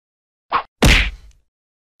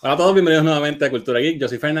Hola a todos, bienvenidos nuevamente a Cultura Geek. Yo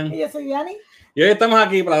soy Fernán. Y yo soy Diani. Y hoy estamos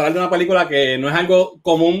aquí para hablar de una película que no es algo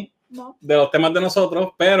común de los temas de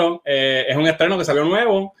nosotros, pero es un estreno que salió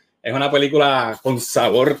nuevo. Es una película con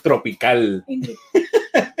sabor tropical.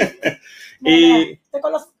 Y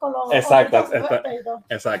con los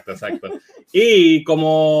exacto. Y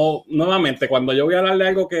como nuevamente, cuando yo voy a hablar de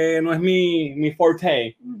algo que no es mi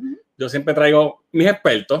forte, yo siempre traigo mis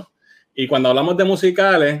expertos. Y cuando hablamos de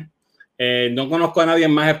musicales, no conozco a nadie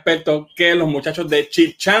más experto que los muchachos de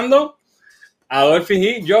Chichando,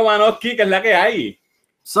 Adolfis y Jovanovski, que es la que hay.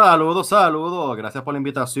 Saludos. Gracias por la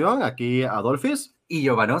invitación. Aquí Adolfis y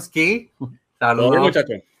Jovanovski. Saludos. ¿Todo bien,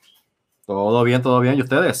 muchachos? Todo bien. ¿Y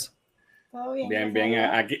ustedes? Todo bien. Bien.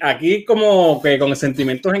 Aquí como que con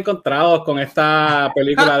sentimientos encontrados con esta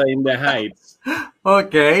película de In the Heights.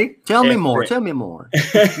 Ok. Tell me more.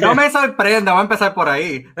 No me sorprenda, voy a empezar por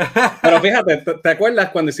ahí. Pero fíjate, ¿te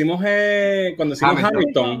acuerdas cuando hicimos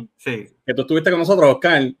Hamilton? Sí. Que tú estuviste con nosotros,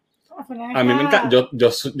 Oscar. A mí me encanta.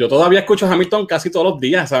 Yo todavía escucho Hamilton casi todos los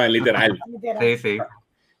días, ¿saben? Literal. Sí.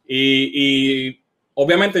 Y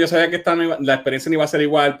obviamente yo sabía que la experiencia no iba a ser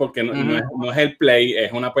igual porque no es el play,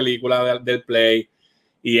 es una película del play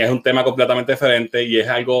y es un tema completamente diferente y es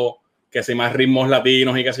algo que sí más ritmos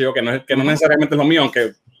latinos y qué sé yo, que no necesariamente es lo mío,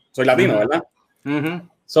 aunque soy latino, ¿verdad?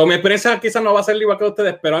 So, mi experiencia quizás no va a ser igual que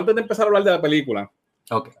ustedes, pero antes de empezar a hablar de la película,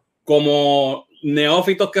 como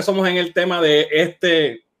neófitos que somos en el tema de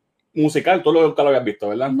este musical, tú nunca lo habías visto,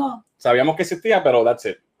 ¿verdad? No. Sabíamos que existía, pero that's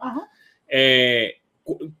it. Ajá.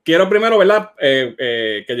 Quiero primero, ¿verdad?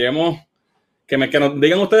 Que nos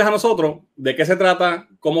digan ustedes a nosotros de qué se trata,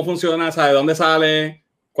 cómo funciona, ¿sabe? ¿De dónde sale?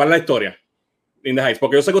 ¿Cuál es la historia? In the Heights.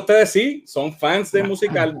 Porque yo sé que ustedes sí son fans de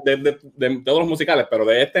musical, de todos los musicales, pero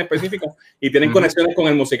de este en específico, y tienen conexiones con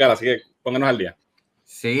el musical, así que pónganos al día.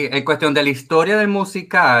 Sí, en cuestión de la historia del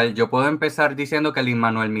musical, yo puedo empezar diciendo que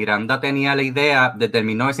Lin-Manuel Miranda tenía la idea desde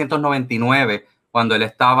 1999, cuando él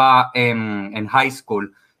estaba en high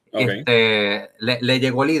school. Okay. Le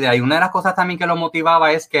llegó la idea, y una de las cosas también que lo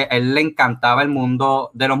motivaba es que él le encantaba el mundo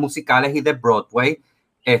de los musicales y de Broadway.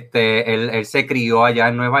 Él se crió allá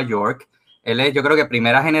en Nueva York. Él es, yo creo que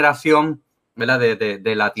primera generación, ¿verdad?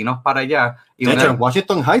 de latinos para allá. Y de hecho, en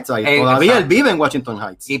Washington Heights, todavía él vive en Washington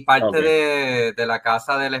Heights. Y parte de la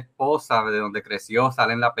casa de la esposa, de donde creció,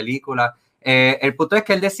 sale en la película. El punto es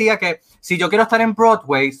que él decía que si yo quiero estar en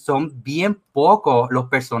Broadway, son bien pocos los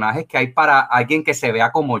personajes que hay para alguien que se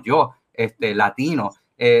vea como yo, latino.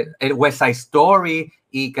 El West Side Story,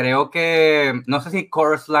 y creo que, no sé si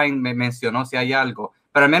Chorus Line me mencionó si hay algo,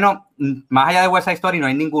 pero al menos más allá de West Side Story no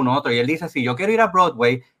hay ningún otro. Y él dice, si yo quiero ir a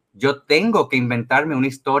Broadway, yo tengo que inventarme una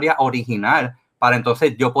historia original para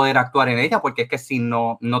entonces yo poder actuar en ella, porque es que si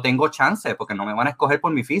no tengo chance, porque no me van a escoger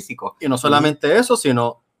por mi físico. Y no solamente eso,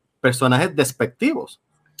 sino personajes despectivos.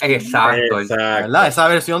 Exacto. ¿Verdad? Esa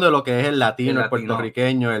versión de lo que es el latino, el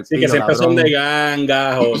puertorriqueño, el sí, que siempre son de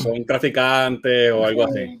gangas o son traficantes o algo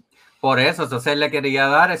así. Por eso, entonces le quería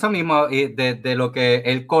dar eso mismo de lo que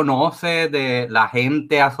él conoce, de la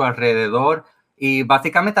gente a su alrededor, y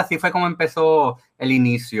básicamente así fue como empezó el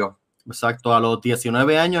inicio. Exacto, a los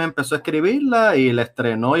 19 años empezó a escribirla y la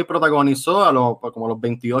estrenó y protagonizó como a los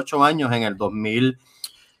 28 años en el 2000.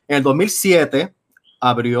 En el 2007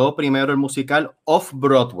 abrió primero el musical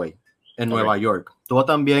Off-Broadway en Nueva York. Tuvo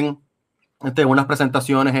también unas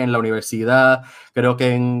presentaciones en la universidad, creo que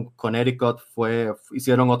en Connecticut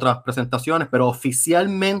hicieron otras presentaciones, pero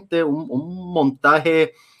oficialmente un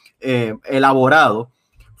montaje elaborado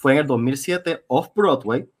fue en el 2007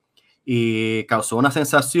 Off-Broadway, y causó una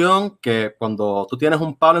sensación que cuando tú tienes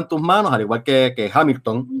un palo en tus manos, al igual que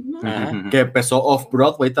Hamilton, que empezó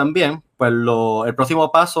Off-Broadway también, pues el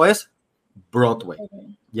próximo paso es Broadway.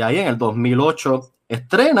 Y ahí en el 2008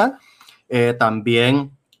 estrena,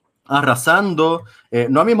 también arrasando,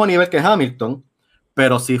 no al mismo nivel que Hamilton,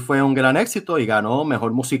 pero sí fue un gran éxito y ganó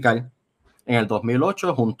Mejor Musical en el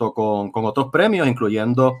 2008 junto con otros premios,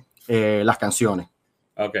 incluyendo las canciones.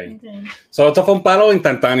 So, esto fue un palo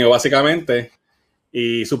instantáneo, básicamente,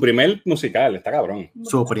 y su primer musical, está cabrón.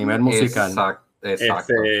 Su primer musical.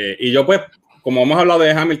 Exacto. Y yo, pues, como hemos hablado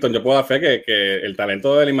de Hamilton, yo puedo dar fe que el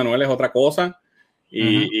talento de Lin-Manuel es otra cosa,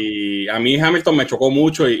 y a mí Hamilton me chocó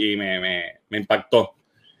mucho y me impactó.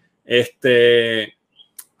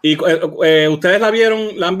 Y ¿ustedes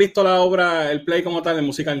la han visto la obra, el play como tal, el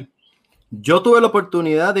musical? Yo tuve la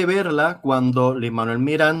oportunidad de verla cuando Lin-Manuel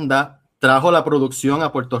Miranda trajo la producción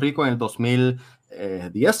a Puerto Rico en el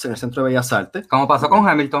 2010 en el Centro de Bellas Artes. Como pasó con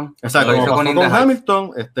Hamilton. Exacto, como pasó con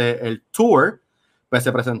Hamilton, el tour pues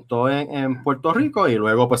se presentó en Puerto Rico y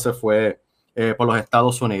luego pues se fue por los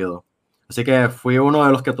Estados Unidos. Así que fui uno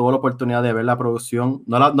de los que tuvo la oportunidad de ver la producción.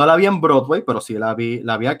 No la vi en Broadway, pero sí la vi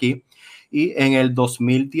aquí. Y en el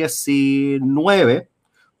 2019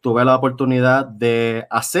 tuve la oportunidad de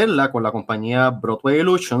hacerla con la compañía Broadway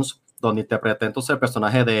Illusions, donde interpreté entonces el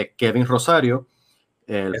personaje de Kevin Rosario,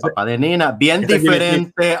 el papá de Nina, bien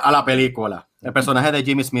diferente a la película. El personaje de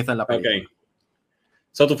Jimmy Smith en la película. Okay.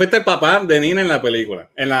 So, tú fuiste el papá de Nina en la película,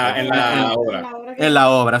 en la obra. En la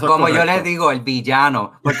obra. Como yo les digo, el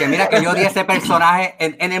villano. Porque mira que yo di ese personaje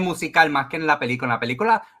en el musical más que en la película. En la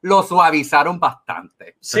película lo suavizaron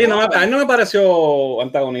bastante. Sí, no, a mí no me pareció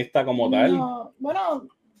antagonista como tal. No, bueno,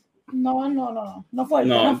 no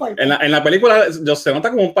fuerte. En la película se nota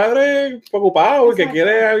como un padre preocupado y que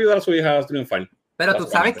quiere ayudar a su hija a triunfar. Pero tú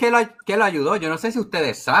sabes que lo ayudó. Yo no sé si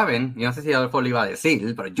ustedes saben, yo no sé si Adolfo lo iba a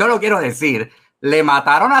decir, pero yo lo quiero decir. Le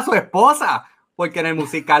mataron a su esposa porque en el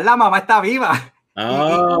musical la mamá está viva.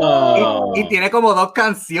 Y tiene como 2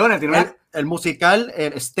 canciones. Tiene el musical,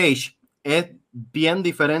 el stage, es bien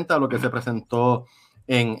diferente a lo que se presentó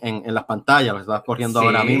en las pantallas, lo que está corriendo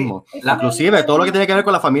ahora mismo. Inclusive, todo lo que tiene que ver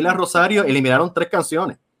con la familia Rosario, eliminaron 3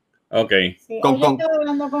 canciones. Ok. Sí, estaba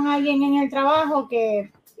hablando con alguien en el trabajo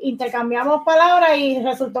que intercambiamos palabras y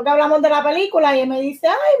resultó que hablamos de la película y él me dice,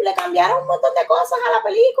 ay, le cambiaron un montón de cosas a la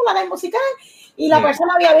película del musical y la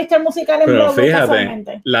persona había visto el musical en Pero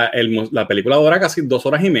fíjate, la película dura casi 2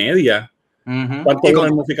 horas y media. ¿Cuánto dura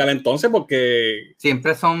el musical entonces? Porque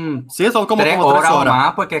siempre son como 3 horas o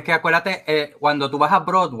más, porque es que acuérdate, cuando tú vas a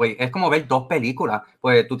Broadway es como ver 2 películas,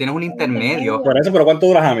 pues tú tienes un intermedio. Por eso, pero ¿cuánto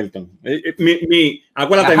dura Hamilton?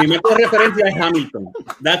 Acuérdate, mi método de referencia es Hamilton.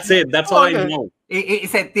 That's it, that's all I know. Y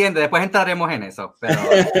se entiende, después entraremos en eso,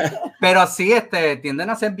 pero sí, tienden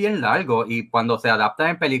a ser bien largos y cuando se adaptan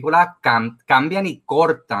en películas cambian y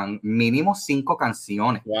cortan mínimo 5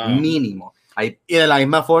 canciones, mínimo. Y de la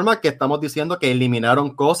misma forma que estamos diciendo que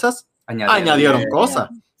eliminaron cosas, añadieron cosas.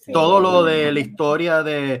 Sí. Todo lo de la historia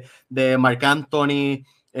de Marc Anthony,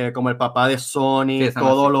 como el papá de Sony,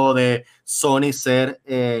 todo lo de Sony ser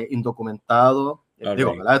indocumentado. Okay.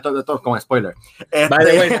 Digo, ¿verdad? Esto es como spoiler.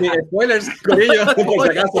 Spoilers, corillo, por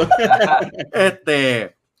si acaso.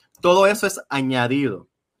 Todo eso es añadido.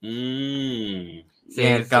 Sí,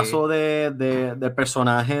 en el caso del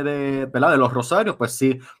personaje de los Rosarios, pues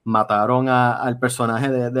sí, mataron al personaje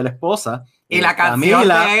de la esposa. Y la canción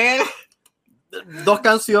de él. 2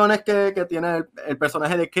 canciones que tiene el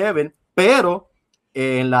personaje de Kevin, pero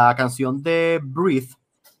en la canción de Breathe,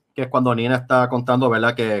 que es cuando Nina está contando,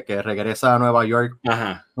 ¿verdad? Que regresa a Nueva York,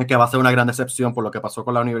 que va a ser una gran decepción por lo que pasó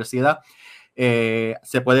con la universidad.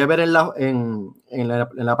 Se puede ver en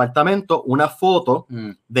el apartamento una foto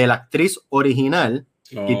de la actriz original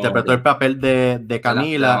que interpretó el papel de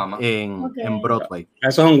Camila en Broadway.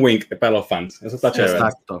 Eso es un wink para los fans. Eso está chévere.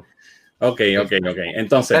 Exacto. Ok.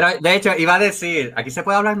 Entonces. Pero de hecho, iba a decir, aquí se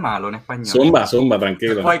puede hablar malo en español. Zumba,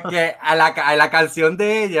 tranquilo. Porque a la canción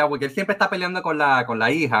de ella, porque él siempre está peleando con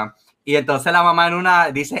la hija. Y entonces la mamá en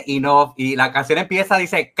una dice enough y la canción empieza,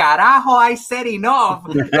 dice, carajo, I said enough.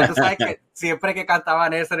 Y tú sabes que siempre que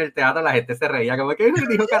cantaban eso en el teatro la gente se reía, como que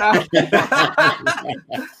dijo carajo.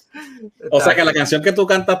 O sea que la canción que tú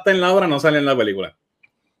cantaste en la obra no sale en la película.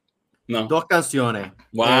 No. 2 canciones.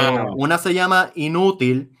 Wow. Una se llama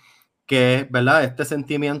Inútil, que es, ¿verdad? Este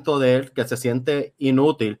sentimiento de él que se siente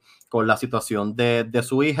inútil con la situación de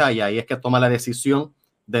su hija y ahí es que toma la decisión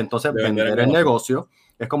de entonces vender el negocio.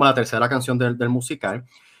 Es como la tercera canción del musical.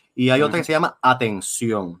 Y hay otra que se llama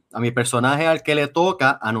Atención. A mi personaje al que le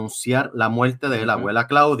toca anunciar la muerte de la abuela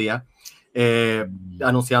Claudia,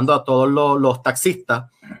 anunciando a todos los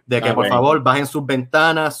taxistas de que por favor bajen sus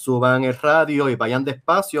ventanas, suban el radio y vayan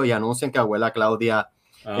despacio y anuncien que abuela Claudia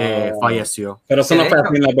falleció. Pero eso no fue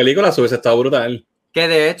así en la película, eso hubiese estado brutal. Que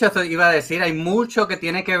de hecho, eso iba a decir, hay mucho que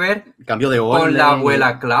tiene que ver cambio de orden con la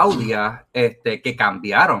abuela Claudia, que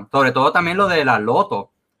cambiaron. Sobre todo también lo de la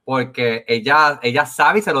loto, porque ella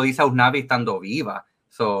sabe y se lo dice a Usnavi estando viva.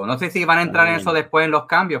 No sé si van a entrar en eso después en los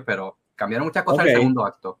cambios, pero cambiaron muchas cosas en el segundo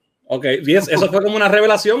acto. Ok, eso fue como una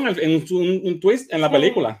revelación, un twist en la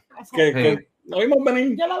película. Que lo vimos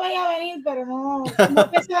venir. Yo lo veía venir, pero no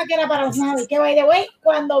pensaba que era para Usnavi. Que by the way,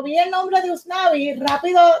 cuando vi el nombre de Usnavi,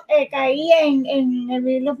 rápido caí en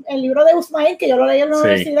el libro de Usmail, que yo lo leí en la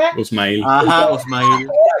universidad. Usmail. Ajá, Usmail.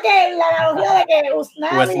 Creo que la analogía de que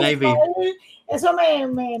Usnavi, eso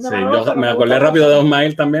me acordé rápido de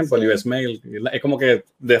Usmail también, por Usmail. Es como que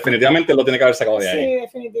definitivamente lo tiene que haber sacado de ahí. Sí,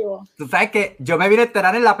 definitivo. Tú sabes que yo me vine a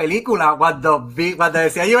enterar en la película cuando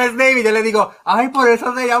decía US Navy, yo le digo, ay, por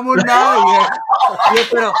eso se llama Usnavi.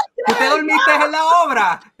 Pero, ¿tú te dormiste en la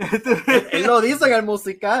obra? Él lo dice en el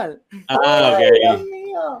musical. Ok. Dios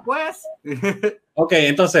mío. Pues. Ok,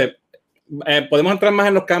 entonces, podemos entrar más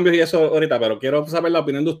en los cambios y eso ahorita, pero quiero saber la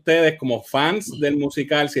opinión de ustedes como fans del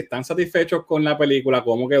musical, si están satisfechos con la película,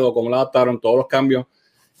 cómo quedó, cómo la adaptaron, todos los cambios,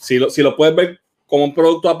 si lo puedes ver como un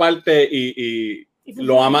producto aparte y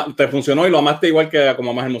te funcionó y lo amaste igual que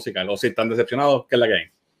como amas el musical, o si están decepcionados, ¿qué es la que hay?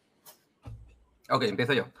 Ok,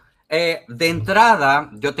 empiezo yo. De entrada,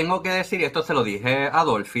 yo tengo que decir, y esto se lo dije a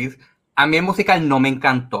Dolphis, a mí el musical no me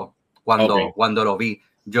encantó cuando lo vi.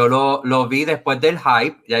 Yo lo vi después del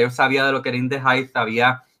hype, ya yo sabía de lo que era In the Hype,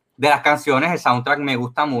 sabía de las canciones, el soundtrack me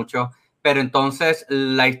gusta mucho, pero entonces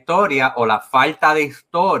la historia o la falta de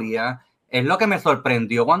historia es lo que me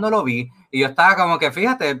sorprendió cuando lo vi, y yo estaba como que,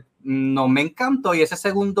 fíjate, no me encantó, y ese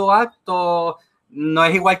segundo acto no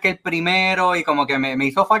es igual que el primero, y como que me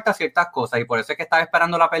hizo falta ciertas cosas, y por eso es que estaba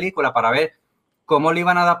esperando la película para ver cómo lo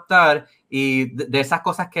iban a adaptar, y de esas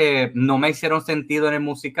cosas que no me hicieron sentido en el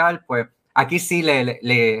musical, pues aquí sí le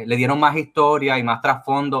dieron más historia y más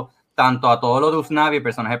trasfondo, tanto a todo lo de Usnavi, el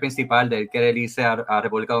personaje principal de él que él hice a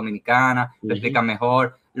República Dominicana, lo explican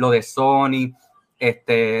mejor, lo de Sony,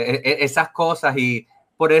 esas cosas, y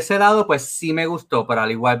por ese lado pues sí me gustó, pero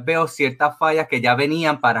al igual veo ciertas fallas que ya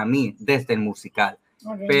venían para mí desde el musical.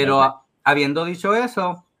 Pero habiendo dicho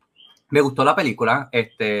eso, me gustó la película,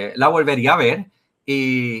 la volvería a ver,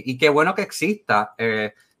 y qué bueno que exista.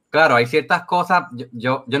 Claro, hay ciertas cosas,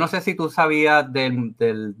 yo no sé si tú sabías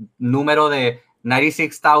del número de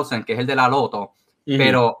 96,000, que es el de la loto,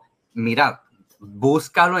 pero mira,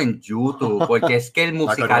 búscalo en YouTube, porque es que el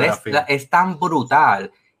musical es tan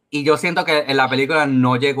brutal, y yo siento que en la película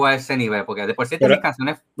no llegó a ese nivel, porque después de mis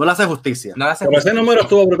canciones... No le hace justicia. Pero ese número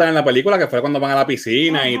estuvo brutal en la película, que fue cuando van a la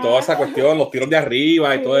piscina y toda esa cuestión, los tiros de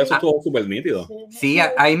arriba y todo eso estuvo súper nítido. Sí,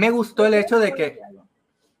 ahí me gustó el hecho de que...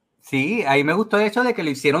 Sí, ahí me gustó el hecho de que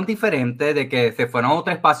lo hicieron diferente, de que se fueron a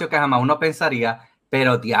otro espacio que jamás uno pensaría,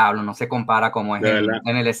 pero diablo, no se compara como es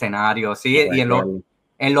en el escenario. Sí, y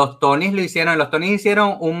en los Tonys lo hicieron. En los Tonys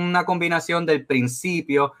hicieron una combinación del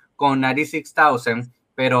principio con 96,000,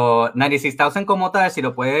 pero 96,000 como tal, si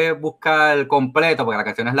lo puedes buscar completo, porque la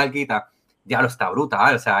canción es larguita, diablo, está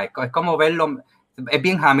brutal. O sea, es como verlo, es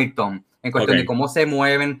bien Hamilton. En cuestión de cómo se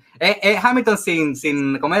mueven. Es Hamilton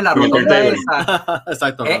sin ¿cómo es la rotonda esa?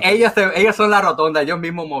 Exacto. Ellos son la rotonda, ellos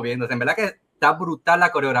mismos moviéndose. En verdad que está brutal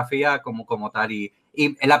la coreografía como tal. Y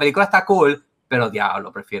en la película está cool, pero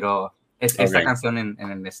diablo, prefiero esa canción en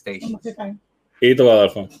el stage. ¿Y tú,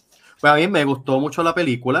 Adolfo? Pues a mí me gustó mucho la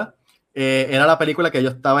película. Era la película que yo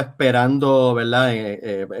estaba esperando, ¿verdad?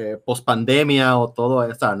 Post pandemia o todo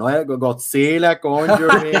eso. No es Godzilla,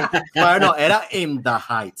 Conjuring. Bueno, era In the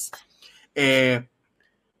Heights.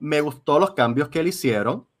 Me gustó los cambios que le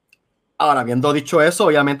hicieron. Ahora, habiendo dicho eso,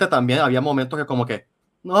 obviamente también había momentos que como que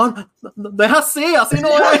no es así no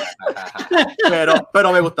es.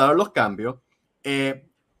 pero me gustaron los cambios.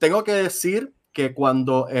 Tengo que decir que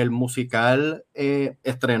cuando el musical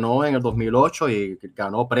estrenó en el 2008 y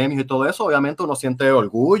ganó premios y todo eso, obviamente uno siente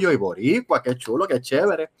orgullo y boricua, qué chulo, qué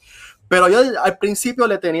chévere. Pero yo al principio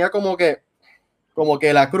le tenía como que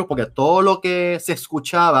la cruz, porque todo lo que se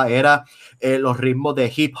escuchaba era los ritmos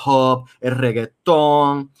de hip hop, el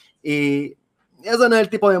reggaetón, y eso no es el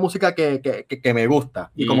tipo de música que me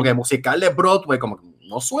gusta. Y como que musical de Broadway, como que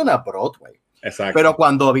no suena a Broadway. Exacto. Pero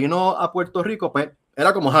cuando vino a Puerto Rico, pues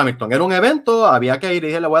era como Hamilton, era un evento, había que ir, y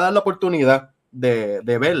dije, le voy a dar la oportunidad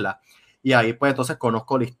de verla. Y ahí pues entonces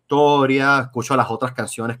conozco la historia, escucho las otras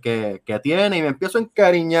canciones que tiene y me empiezo a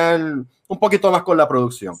encariñar un poquito más con la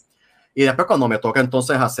producción. Y después cuando me toca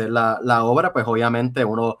entonces hacer la obra, pues obviamente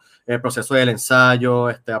el proceso del ensayo,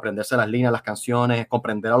 aprenderse las líneas, las canciones,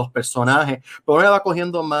 comprender a los personajes, pero uno le va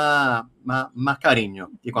cogiendo más cariño.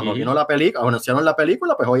 Y cuando vino la película, anunciaron la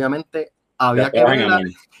película, pues obviamente había que verla.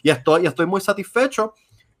 Y estoy muy satisfecho.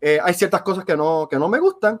 Hay ciertas cosas que no me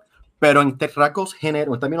gustan, pero en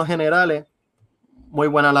términos generales, muy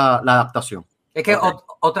buena la adaptación. Es que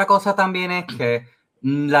otra cosa también es que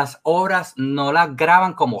las obras no las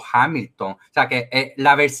graban como Hamilton. O sea, que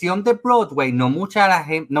la versión de Broadway no mucha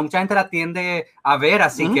gente la tiende a ver,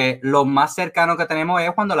 así que lo más cercano que tenemos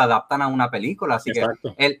es cuando la adaptan a una película. Así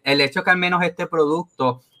Exacto. que el hecho que al menos este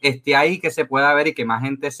producto esté ahí, que se pueda ver y que más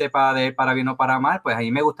gente sepa de él para bien o para mal, pues a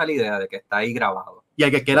mí me gusta la idea de que está ahí grabado. Y el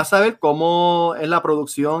que quiera saber cómo es la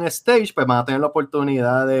producción stage, pues van a tener la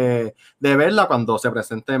oportunidad de verla cuando se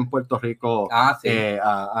presente en Puerto Rico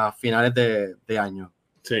a finales de año.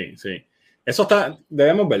 Sí. Eso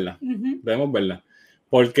debemos verla. Debemos verla.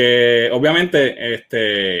 Porque obviamente,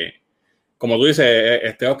 como tú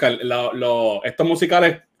dices, Oscar, estos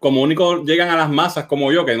musicales como único llegan a las masas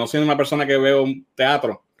como yo, que no soy una persona que veo un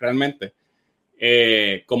teatro realmente.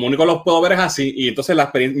 Como único los puedo ver es así. Y entonces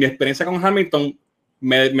mi experiencia con Hamilton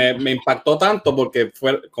me impactó tanto porque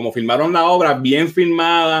fue como filmaron la obra bien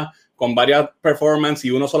filmada, con varias performances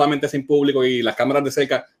y uno solamente sin público y las cámaras de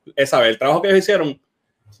cerca. El trabajo que ellos hicieron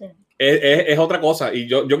es otra cosa. Y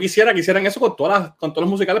yo quisiera que hicieran eso con todos los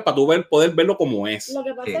musicales para tú poder verlo como es. Lo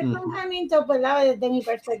que pasa es con Hamilton, pues, desde mi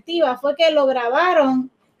perspectiva, fue que lo grabaron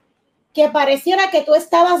que pareciera que tú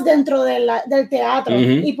estabas dentro del teatro.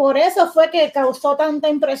 Y por eso fue que causó tanta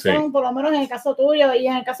impresión, por lo menos en el caso tuyo y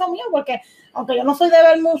en el caso mío, porque aunque yo no soy de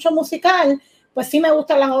ver mucho musical, pues sí me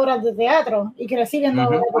gustan las obras de teatro y crecí viendo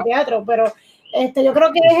obras de teatro, pero yo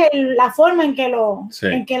creo que es la forma en que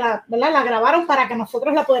 ¿verdad? La grabaron para que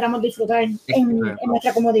nosotros la pudiéramos disfrutar en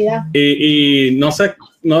nuestra comodidad. Y no sé,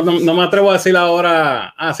 no me atrevo a decir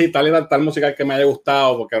ahora, sí, tal musical que me haya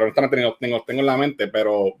gustado, porque ahorita tengo en la mente,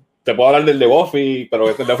 pero te puedo hablar del de Buffy, pero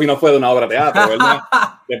este de Buffy no fue de una obra de teatro, ¿verdad?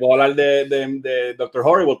 Te puedo hablar de Dr.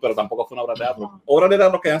 Horrible, pero tampoco fue una obra de teatro. Obras de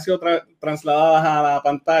teatro que han sido trasladadas a la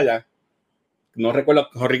pantalla. No recuerdo,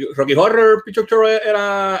 Rocky Horror Picture Show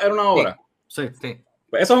era una obra. Sí.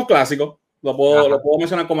 Pues eso es un clásico. Lo puedo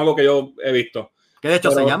mencionar como algo que yo he visto. Que de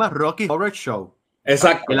hecho se llama Rocky Horror Show.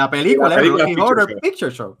 Exacto. Y la película es Rocky Horror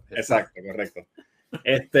Picture Show. Exacto, correcto.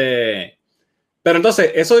 Pero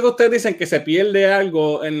entonces, eso de que ustedes dicen que se pierde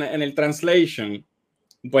algo en el translation,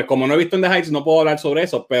 pues como no he visto en The Heights, no puedo hablar sobre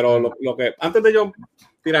eso, pero lo que, antes de yo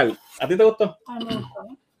tirar, ¿a ti te gustó?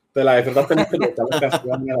 ¿Te la disfrutaste mucho? ¿Te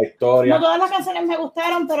canciones, la historia? No todas las canciones me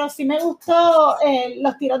gustaron, pero sí me gustó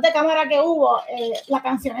los tiros de cámara que hubo. La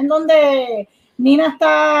canción en donde Nina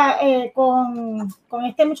está con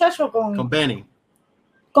este muchacho, con Benny.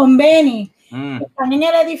 Con Benny. Están en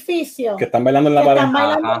el edificio. Que están bailando en la pared. Están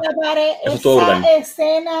bailando en la pared. Esa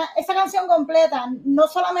escena, esa canción completa, no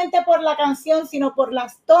solamente por la canción, sino por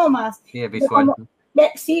las tomas. Sí, visual.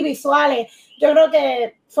 Visuales. Yo creo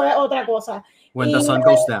que fue otra cosa. When the sun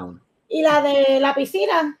goes down. Y la de la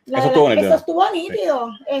piscina, eso estuvo nítido.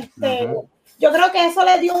 Yo creo que eso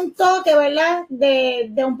le dio un toque, ¿verdad?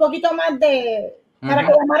 De un poquito más para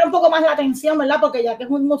que llamara un poco más la atención, ¿verdad? Porque ya que es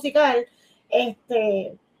un musical,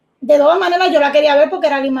 de todas maneras yo la quería ver porque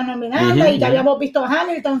era Lin-Manuel Miranda y ya habíamos visto a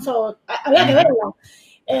Hamilton, había que verlo.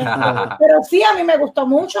 Pero sí, a mí me gustó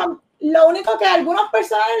mucho. Lo único que algunos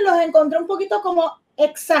personajes los encontré un poquito como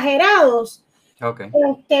exagerados.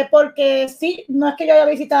 Porque sí, no es que yo haya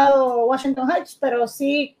visitado Washington Heights, pero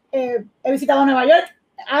sí he visitado Nueva York,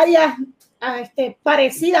 áreas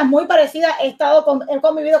parecidas, muy parecidas. He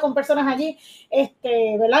convivido con personas allí,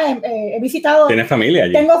 ¿verdad? He visitado. ¿Tienes familia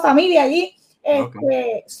allí? Tengo familia allí.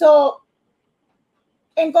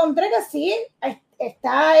 Encontré que sí,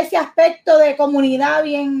 está ese aspecto de comunidad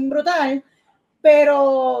bien brutal,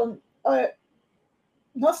 pero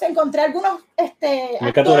no sé, encontré algunos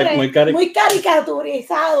actores muy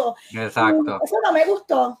caricaturizados. Exacto. Eso no me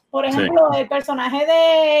gustó. Por ejemplo, el personaje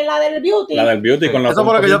de la del Beauty. La del Beauty con eso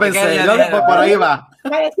fue lo que yo pensé. Por ahí va.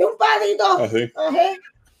 Parecía un patito.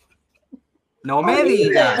 No me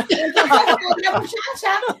digas. Entonces, otra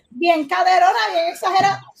muchacha, bien caderona, bien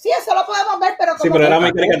exagerada. Sí, eso lo podemos ver, pero como. Sí, pero era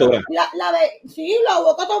muy caricatura. La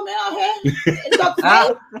boca también,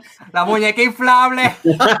 la muñeca inflable.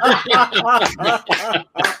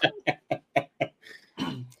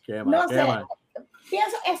 No sé.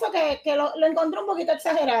 Pienso eso que lo encontré un poquito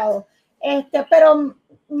exagerado. Pero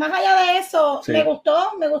más allá de eso, me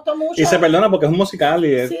gustó mucho. Y se perdona porque es un musical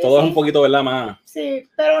y todo es un poquito, ¿verdad? Más. Sí,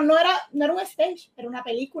 pero no era un stage, era una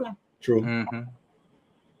película. True.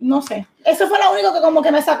 No sé. Eso fue lo único que como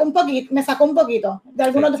que me sacó un poquito de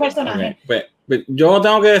algunos personajes. Pues, yo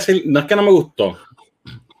tengo que decir, no es que no me gustó.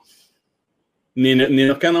 Ni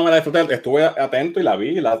es que no me la disfruté, estuve atento y la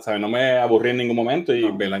vi, ¿sabes? No me aburrí en ningún momento y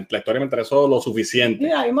la historia me interesó lo suficiente.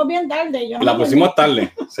 La vimos bien tarde. La pusimos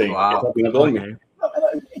tarde, sí. Wow.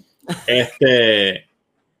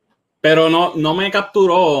 Pero no me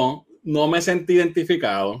capturó, no me sentí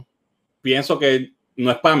identificado. Pienso que no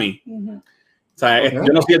es para mí. O sea,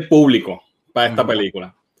 yo no soy el público para esta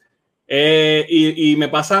película. Y me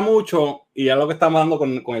pasa mucho, y es lo que estamos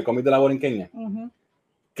hablando con el cómic de la borinqueña,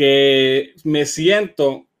 que me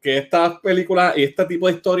siento que estas películas y este tipo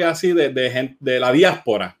de historias así de la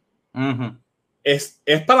diáspora es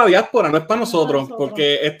para la diáspora, no es para nosotros,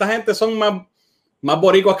 porque esta gente son más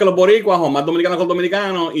boricuas que los boricuas o más dominicanos que los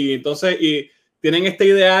dominicanos y entonces tienen este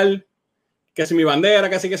ideal que es mi bandera,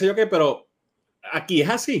 que así, que sé yo qué, pero aquí es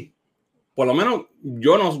así. Por lo menos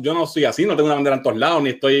yo no soy así, no tengo una bandera en todos lados,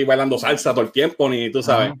 ni estoy bailando salsa todo el tiempo, ni tú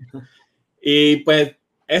sabes. Y pues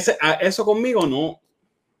eso conmigo no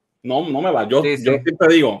me va. Yo siempre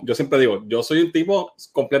digo, yo soy un tipo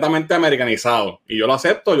completamente americanizado y yo lo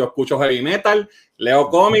acepto, yo escucho heavy metal, leo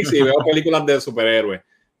cómics y veo películas de superhéroes.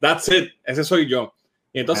 That's it, ese soy yo.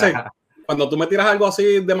 Y entonces, cuando tú me tiras algo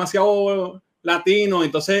así demasiado latino,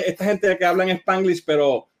 entonces esta gente que habla en Spanglish,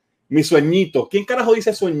 pero mi sueñito, ¿quién carajo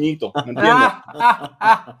dice sueñito? ¿Me entiendes?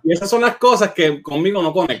 Y esas son las cosas que conmigo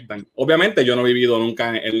no conectan. Obviamente yo no he vivido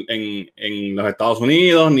nunca en los Estados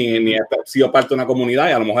Unidos, ni he sido parte de una comunidad,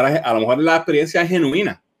 y a lo mejor la experiencia es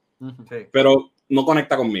genuina, pero no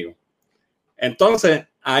conecta conmigo. Entonces,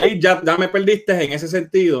 ahí ya me perdiste en ese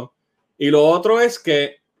sentido. Y lo otro es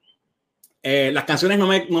que las canciones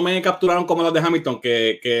no me capturaron como las de Hamilton,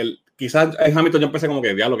 que quizás en Hamilton yo empecé como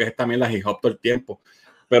que, diablo, que es también la hip hop todo el tiempo.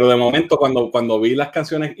 Pero de momento, cuando vi las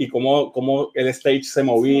canciones y cómo el stage se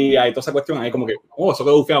movía y toda esa cuestión, ahí como que, eso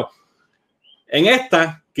quedó bufiado. En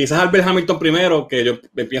esta, quizás al ver Hamilton primero, que yo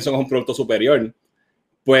pienso que es un producto superior,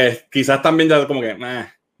 pues quizás también ya como que,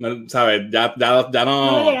 no, ¿sabes? Ya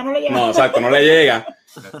no. No le llega. No, exacto, no le llega.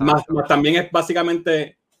 más también es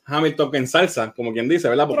básicamente Hamilton en salsa, como quien dice,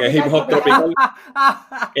 ¿verdad? Porque tropical, es hip hop tropical.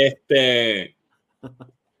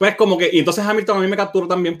 Pues como que, y entonces Hamilton a mí me capturó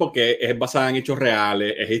también porque es basada en hechos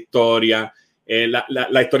reales, es historia.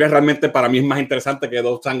 La historia realmente para mí es más interesante que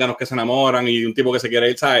dos zánganos que se enamoran y un tipo que se quiere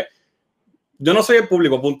ir, ¿sabes? Yo no soy el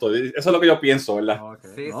público, punto. Eso es lo que yo pienso, ¿verdad?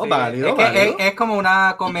 Okay. Sí, no, sí. Válido. Es como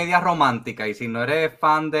una comedia romántica y si no eres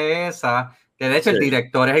fan de esa, que de hecho el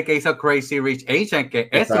director es el que hizo Crazy Rich Asians, que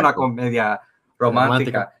es una comedia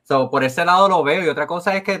romántica. So, por ese lado lo veo. Y otra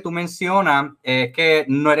cosa es que tú mencionas que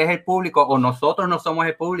no eres el público o nosotros no somos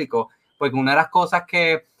el público, porque una de las cosas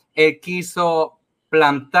que él quiso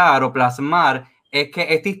plantar o plasmar es que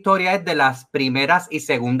esta historia es de las primeras y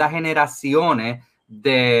segundas generaciones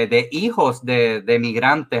de hijos de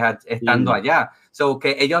migrantes estando allá. So,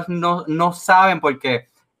 que ellos no saben porque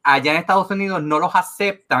allá en Estados Unidos no los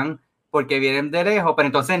aceptan porque vienen de lejos, pero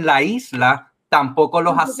entonces en la isla tampoco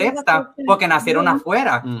los aceptan porque nacieron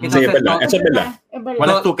afuera. Entonces, sí, es verdad, eso es verdad. ¿Cuál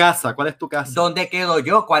es tu casa? ¿Cuál es tu casa? ¿Dónde quedo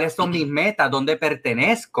yo? ¿Cuáles son mis metas? ¿Dónde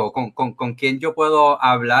pertenezco? ¿Con quién yo puedo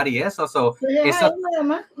hablar y eso? Eso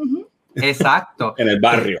exacto. En el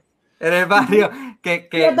barrio. En el barrio. Es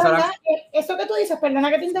verdad, eso que tú dices, perdona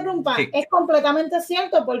que te interrumpa, es completamente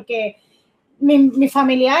cierto porque mis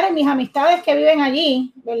familiares, mis amistades que viven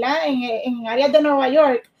allí, ¿verdad? En áreas de Nueva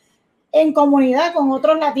York, en comunidad con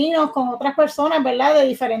otros latinos, con otras personas, ¿verdad? De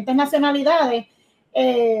diferentes nacionalidades.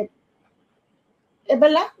 Es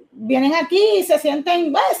verdad, vienen aquí y se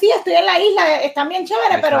sienten, sí, estoy en la isla, están bien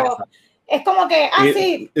chéveres, pero es como que,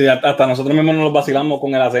 sí. Y hasta nosotros mismos nos vacilamos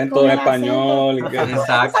con el acento en español.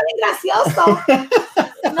 Exacto. Es gracioso.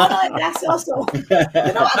 No, es gracioso.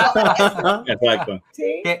 Exacto.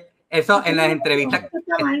 Sí. Eso en las entrevistas.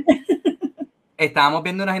 Estábamos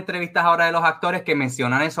viendo unas entrevistas ahora de los actores que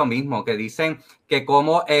mencionan eso mismo, que dicen que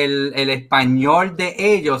como el español de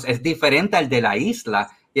ellos es diferente al de la isla.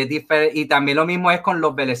 Y también lo mismo es con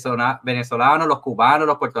los venezolanos, los cubanos,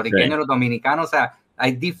 los puertorriqueños, los dominicanos. O sea,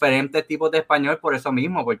 hay diferentes tipos de español por eso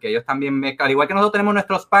mismo, porque ellos también mezclan. Al igual que nosotros tenemos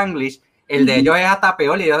nuestro Spanglish, el de ellos es hasta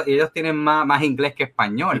peor y ellos tienen más inglés que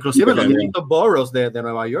español. Inclusive los distintos boroughs de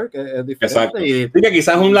Nueva York es diferente. Exacto. Y que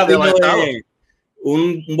quizás un latino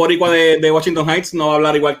un boricua de Washington Heights no va a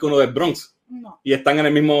hablar igual que uno del Bronx. No. Y están en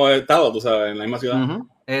el mismo estado, tú sabes, en la misma ciudad.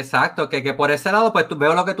 Exacto, que por ese lado, pues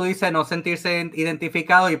veo lo que tú dices, no sentirse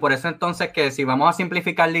identificado, y por eso entonces que si vamos a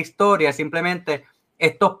simplificar la historia, simplemente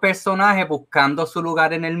estos personajes buscando su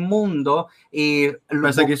lugar en el mundo y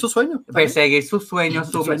perseguir sus sueños. Perseguir sus sueños,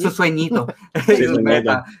 su sueñito. Sí,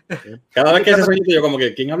 cada vez que ese sueñito yo como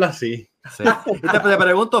que, ¿quién habla así? Sí. Y te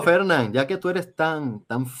pregunto, Fernán, ya que tú eres tan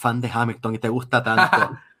fan de Hamilton y te gusta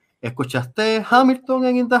tanto, ¿escuchaste Hamilton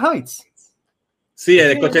en In the Heights? Sí,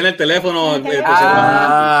 escuché en el teléfono.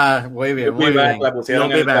 Muy bien, muy bien. La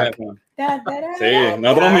pusieron en el teléfono. Sí,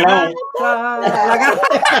 nosotros miramos.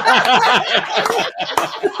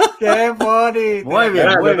 ¡Qué bonito! Muy bien,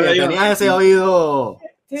 muy bien. Tenías ese oído.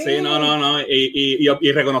 Sí, no.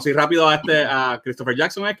 Y reconocí rápido a Christopher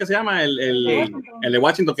Jackson, ¿es que se llama? El de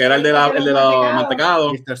Washington, que era el de los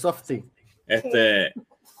mantecados. Mr. Softy.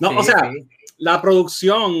 O sea, la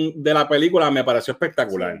producción de la película me pareció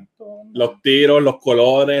espectacular. Los tiros, los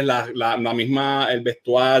colores, la misma, el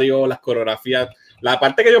vestuario, las coreografías. La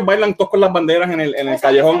parte que ellos bailan todos con las banderas en el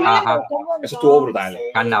callejón, eso estuvo brutal.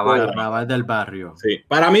 Carnaval del barrio. Sí,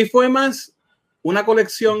 para mí fue más una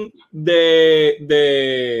colección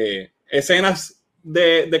de escenas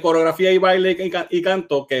de coreografía y baile y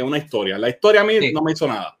canto que una historia. La historia a mí no me hizo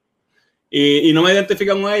nada. Y no me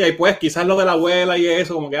identifico con ella. Y pues quizás lo de la abuela y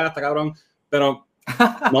eso, como que está cabrón. Pero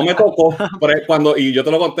no me tocó. Y yo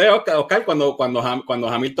te lo conté, Oscar, cuando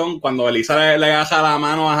Hamilton, cuando Elisa le agarra la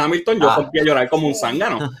mano a Hamilton, yo rompí a llorar como un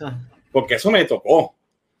zángano. Porque eso me tocó.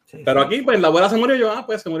 Pero aquí, pues, la abuela se murió, yo,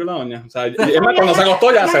 pues, se murió la doña. O sea, cuando se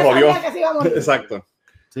acostó ya se jodió. Exacto.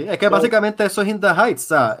 Sí, es que básicamente eso es In the Heights. O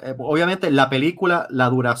sea, obviamente la película, la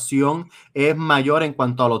duración es mayor en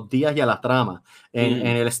cuanto a los días y a la trama. En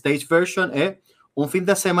el stage version es un fin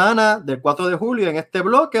de semana del 4 de julio en este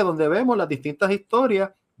bloque donde vemos las distintas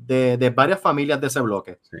historias de varias familias de ese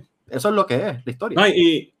bloque. Sí. Eso es lo que es la historia. No,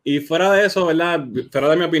 y fuera de eso, ¿verdad? Fuera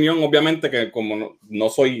de mi opinión, obviamente que como no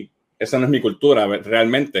soy, esa no es mi cultura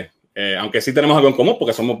realmente, aunque sí tenemos algo en común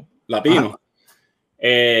porque somos latinos.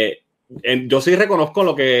 Yo sí reconozco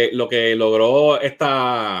lo que logró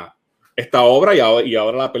esta obra y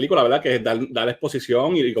ahora la película, ¿verdad? Que es dar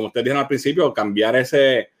exposición y como ustedes dijeron al principio, cambiar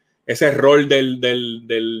ese rol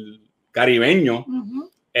del caribeño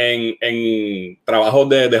en trabajos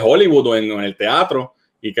de Hollywood o en el teatro,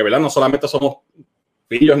 y que, ¿verdad? No solamente somos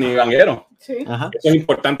pillos ni gangueros. Sí. Eso es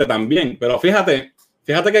importante también. Pero fíjate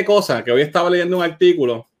qué cosa, que hoy estaba leyendo un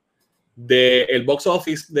artículo del box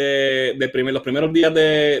office los primeros días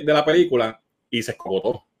de la película y se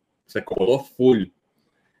escogotó full.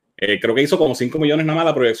 Creo que hizo como 5 millones nada más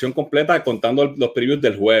la proyección completa contando los previews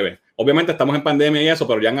del jueves. Obviamente estamos en pandemia y eso,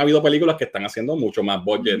 pero ya han habido películas que están haciendo mucho más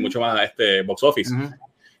budget, mucho más box office.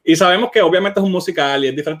 Y sabemos que obviamente es un musical y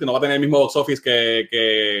es diferente, no va a tener el mismo box office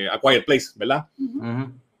que A Quiet Place, ¿verdad?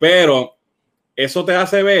 Pero eso te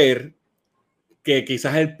hace ver que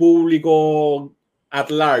quizás el público at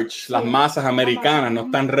large, las masas americanas no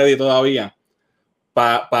están ready todavía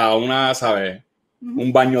para una, ¿sabes?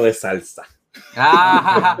 Un baño de salsa.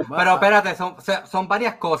 Pero espérate, son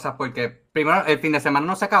varias cosas, porque primero el fin de semana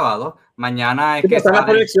no se ha acabado, mañana es que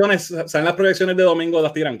salen las proyecciones de domingo,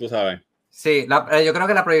 las tiran, tú sabes. Sí, yo creo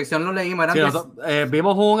que la proyección lo leímos.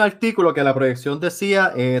 Vimos un artículo que la proyección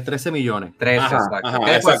decía 13 millones.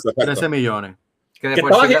 13 millones. Que está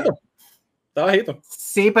bajito. Está bajito.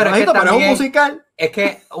 Sí, pero es un musical. Es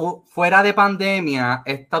que fuera de pandemia,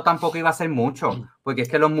 esto tampoco iba a ser mucho, porque es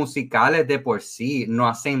que los musicales de por sí no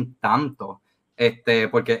hacen tanto,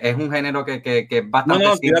 porque es un género que es bastante.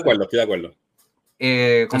 No, estoy de acuerdo.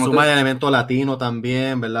 Como suma de elemento latino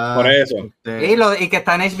también, ¿verdad? Por eso. Y que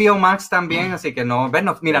está en HBO Max también, así que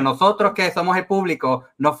mira, nosotros que somos el público,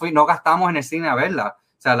 no gastamos en el cine a verla.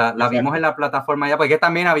 O sea, la vimos en la plataforma ya, porque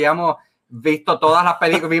también habíamos visto todas las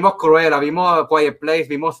películas, vimos Cruella, vimos Quiet Place,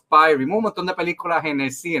 vimos Spy, vimos un montón de películas en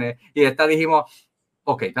el cine, y dijimos,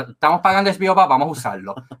 ok, estamos pagando HBO, vamos a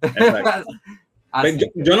usarlo.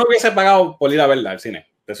 Yo no hubiese pagado por ir a verla al cine,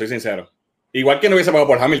 te soy sincero. Igual que no hubiese pagado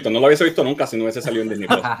por Hamilton, no lo hubiese visto nunca si no hubiese salido en Disney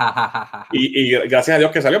Plus. y gracias a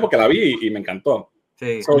Dios que salió porque la vi y me encantó.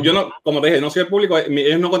 Sí. Yo no, como te dije, no soy el público,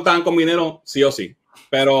 ellos no contaban con mi dinero sí o sí.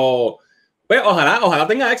 Pero pues, ojalá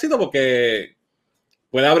tenga éxito porque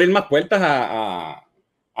puede abrir más puertas a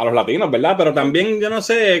los latinos, ¿verdad? Pero también yo no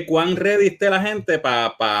sé cuán ready esté la gente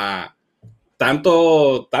para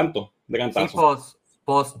tanto de cantazo. Sí,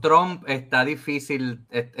 post-Trump está difícil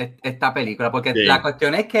esta película, porque la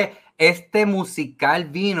cuestión es que este musical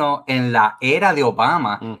vino en la era de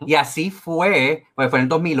Obama, y así fue, pues fue en el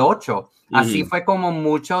 2008, así fue como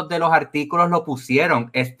muchos de los artículos lo pusieron.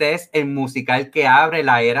 Este es el musical que abre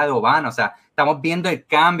la era de Obama, o sea, estamos viendo el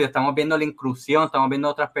cambio, estamos viendo la inclusión, estamos viendo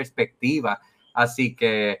otras perspectivas. Así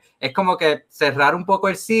que es como que cerrar un poco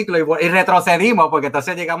el ciclo y retrocedimos, porque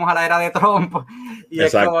entonces llegamos a la era de Trump y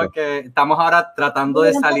Exacto. Es como que estamos ahora tratando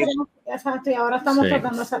de salir. Exacto, y ahora estamos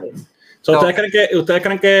tratando de salir. ¿Ustedes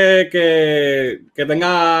creen que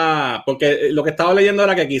tenga, porque lo que estaba leyendo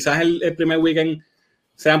era que quizás el primer weekend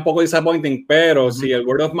sea un poco disappointing, pero si el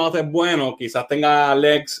word of mouth es bueno, quizás tenga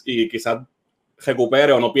legs y quizás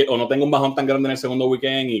recupere o no tenga un bajón tan grande en el segundo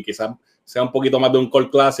weekend y quizás sea un poquito más de un cult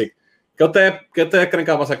classic? ¿Qué ustedes creen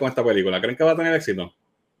que va a pasar con esta película? ¿Creen que va a tener éxito?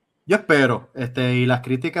 Yo espero, y las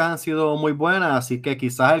críticas han sido muy buenas, así que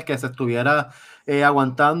quizás el que se estuviera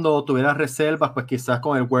aguantando o tuviera reservas, pues quizás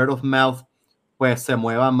con el word of mouth, pues se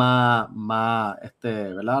mueva más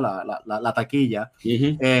 ¿verdad? La taquilla.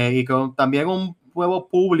 Y con también un nuevo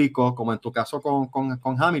público, como en tu caso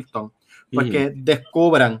con Hamilton, pues que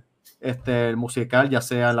descubran el musical, ya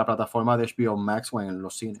sea en la plataforma de HBO Max o en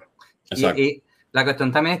los cines. Y la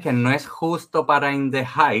cuestión también es que no es justo para In the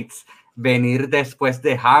Heights venir después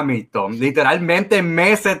de Hamilton, literalmente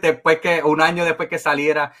meses después un año después que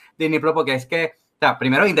saliera Disney Plus, porque es que, o sea,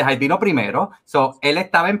 primero In the Heights vino primero, él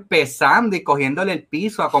estaba empezando y cogiéndole el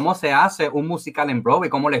piso a cómo se hace un musical en Broadway,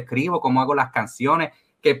 cómo lo escribo, cómo hago las canciones,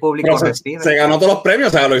 qué público recibe. Se ganó todos los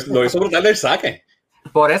premios, o sea, lo hizo brutal del saque.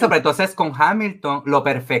 Por eso, pero entonces con Hamilton lo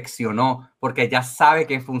perfeccionó, porque ya sabe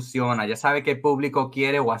que funciona, ya sabe que el público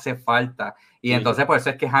quiere o hace falta. Y entonces por eso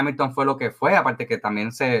es que Hamilton fue lo que fue, aparte que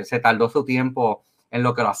también se tardó su tiempo en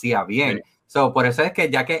lo que lo hacía bien. So, por eso es que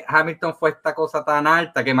ya que Hamilton fue esta cosa tan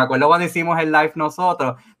alta, que me acuerdo cuando hicimos el live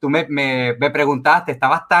nosotros, tú me preguntaste,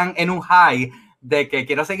 estabas tan en un high de que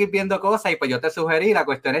quiero seguir viendo cosas y pues yo te sugerí, la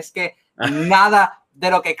cuestión es que nada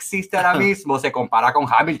de lo que existe ahora mismo se compara con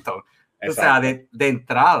Hamilton. Exacto. O sea, de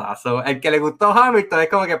entrada. So, el que le gustó Hamilton es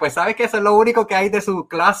como que pues sabes que eso es lo único que hay de su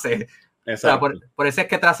clase. O sea, por eso es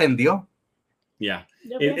que trascendió. Yeah.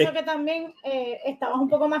 Yo pienso que también estabas un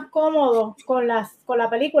poco más cómodo con la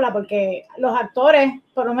película porque los actores,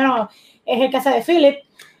 por lo menos es el que hace de Philip,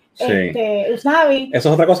 sí. Usnavi. Eso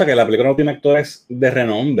es otra cosa, que la película no tiene actores de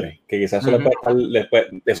renombre, que quizás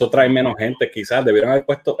eso trae menos gente, quizás debieron haber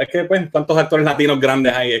puesto, es que pues tantos actores latinos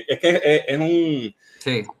grandes hay, es que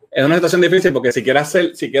es una situación difícil porque si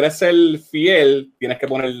quieres ser fiel, tienes que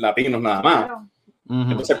poner latinos nada más. Claro.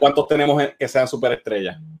 Entonces, ¿cuántos tenemos que sean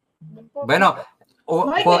superestrellas? Bueno,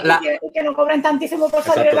 que no cobren tantísimo por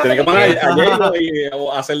salir de la tiene que poner a y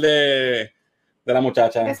hacer de la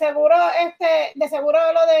muchacha. De seguro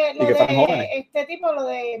lo de este tipo, lo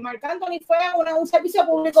de Marc Anthony fue un servicio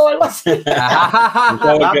público o algo así. Va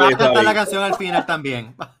a cantar la canción al final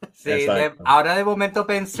también. Sí, ahora de momento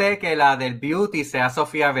pensé que la del Beauty sea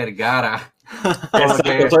Sofía Vergara.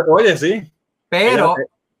 Oye, sí. Pero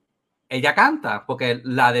ella canta, porque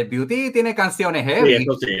la de Beauty tiene canciones heavy.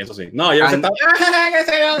 Sí, eso sí. No, yo sentaba.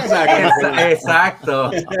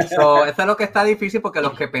 Exacto. Eso es lo que está difícil, porque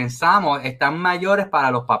los que pensamos están mayores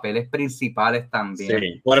para los papeles principales también.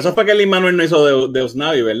 Sí, por eso fue que Lin-Manuel no hizo de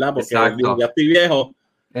Usnavi, ¿verdad? Porque ya estoy viejo,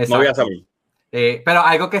 no voy a salir. Pero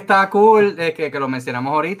algo que está cool, que lo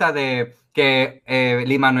mencionamos ahorita, de que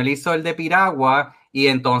Lin-Manuel hizo el de Piragua y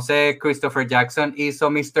entonces Christopher Jackson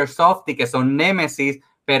hizo Mr. Softee, que son Nemesis,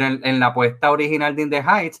 pero en la apuesta original de In the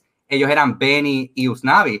Heights, ellos eran Benny y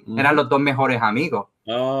Usnavi, eran los dos mejores amigos.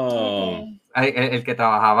 Oh. El que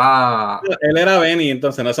trabajaba... Él era Benny,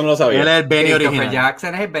 entonces, no, eso no lo sabía. Él es el Benny original.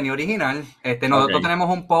 Jackson es el Benny original. Nosotros tenemos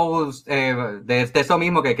un post de eso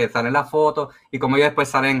mismo, que salen las fotos, y como ellos después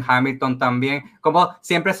salen Hamilton también, como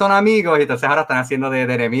siempre son amigos, y entonces ahora están haciendo de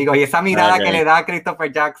enemigos, y esa mirada que le da a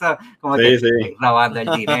Christopher Jackson, como que robando el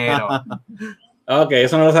dinero. Ok,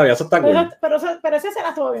 eso no lo sabía, eso está cool. Pero esa escena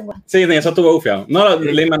estuvo bien buena. Sí, eso estuvo bufiado. No,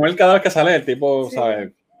 Lin-Manuel cada vez que sale, el tipo,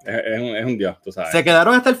 ¿sabes? Es un dios, tú sabes. ¿Se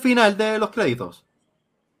quedaron hasta el final de los créditos?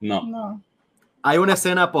 No. Hay una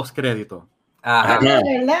escena post-crédito.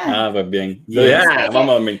 ¿Verdad? Pues bien. Vamos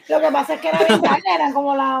a dormir. Lo que pasa es que eran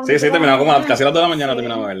como la... Sí, terminamos como casi las 2 de la mañana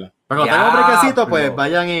terminamos de verla. Pero cuando tengan brequecito, pues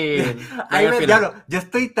vayan y... yo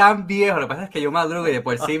estoy tan viejo, lo que pasa es que yo madrugo y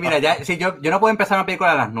después mira, yo no puedo empezar una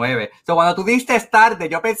película a las 9. So, cuando tú diste tarde,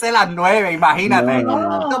 yo pensé a las 9, imagínate.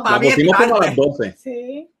 No. La pusimos como a las 12.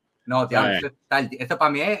 Sí. No, tío, esto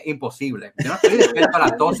para mí es imposible. Yo no estoy despierto a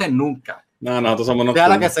las 12 nunca. No, nosotros somos unos... Sea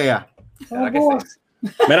la que sea.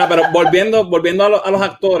 Mira, pero volviendo a los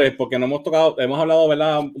actores, porque no hemos hablado,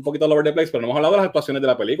 ¿verdad? Un poquito all over the place, pero no hemos hablado de las actuaciones de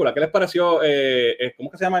la película. ¿Qué les pareció? ¿Cómo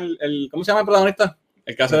se llama el protagonista?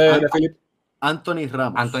 El que hace de Philip. Anthony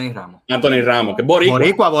Ramos, que es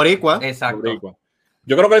boricua. Exacto. Boricua.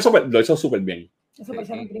 Yo creo que lo hizo súper bien. Eso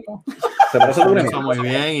parece un gripo. Se parece lo hizo muy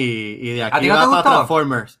bien y de aquí va para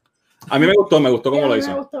Transformers. A mí me gustó cómo lo hizo.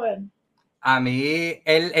 Me gustó ver. A mí,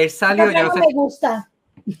 él salió... Yo no sé, me gusta.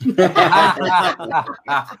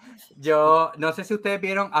 Yo no sé si ustedes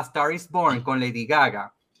vieron A Star is Born con Lady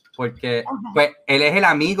Gaga, porque pues, él es el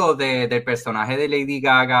amigo del personaje de Lady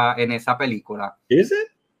Gaga en esa película. ¿Ese?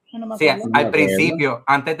 Sí, al principio,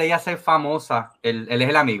 antes de ella ser famosa, él es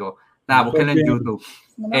el amigo. Nada, búsquenlo en YouTube.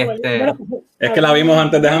 Es que la vimos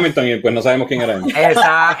antes de Hamilton y pues no sabemos quién era.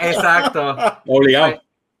 Exacto. Obligado.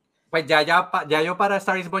 Pues ya yo para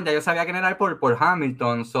Star is Born ya yo sabía quién era por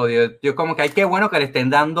Hamilton, so yo como que ay, qué bueno que le estén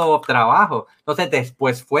dando trabajo. Entonces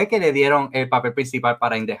después fue que le dieron el papel principal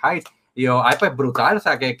para In the Heights. Y yo, ay, pues brutal, o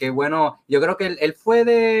sea, qué bueno. Yo creo que él fue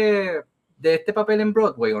de este papel en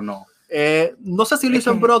Broadway, ¿o no? No sé si lo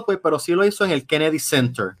hizo en Broadway, pero sí lo hizo en el Kennedy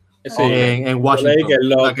Center. Sí, en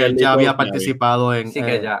Washington, que él ya había participado en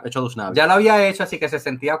Hecho de Usnavi. Ya lo había hecho, así que se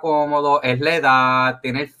sentía cómodo, es la edad,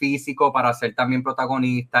 tiene el físico para ser también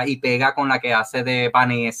protagonista y pega con la que hace de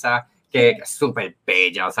Vanessa, que es súper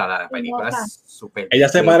bella, o sea, la película es súper Ella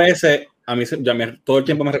se parece, a mí todo el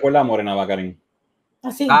tiempo me recuerda a Morena Baccarin.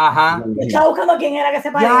 Así. Ajá. Estaba buscando quién era que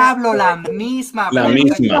se parecía. Diablo, la misma. La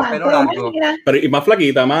misma. Pero y más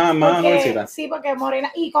flaquita, más jovencita. Sí, porque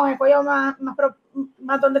morena y con el cuello más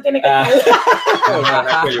donde tiene que estar.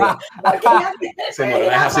 Se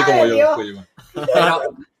morena es así como yo. Pero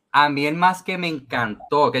a mí el más que me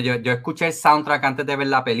encantó, que yo escuché el soundtrack antes de ver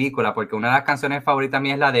la película, porque una de las canciones favoritas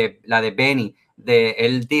mías es la de Benny, de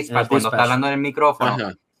El Dispatch, cuando está hablando en el micrófono.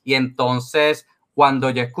 Ajá. Y entonces Cuando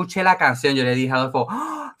yo escuché la canción, yo le dije a Adolfo,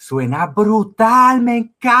 ¡oh, suena brutal, me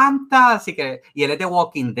encanta! Así que, y él es de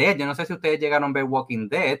Walking Dead. Yo no sé si ustedes llegaron a ver Walking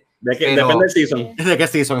Dead. Depende del season. ¿De qué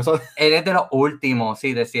season? Eso. Él es de los últimos,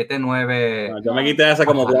 sí, de 7, 9. No, yo me quité hace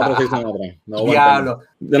como 4 seasons atrás. No, Diablo.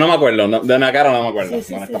 Yo no me acuerdo, de la cara no me acuerdo,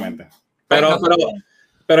 honestamente. Pero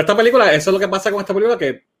esta película, eso es lo que pasa con esta película,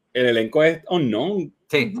 que el elenco es unknown,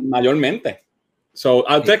 mayormente.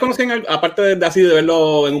 ¿Ustedes conocían, aparte de así de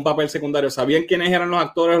verlo en un papel secundario, sabían quiénes eran los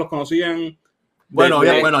actores, los conocían? Bueno,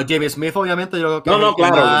 Jamie Smith obviamente yo creo que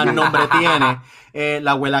más nombre tiene.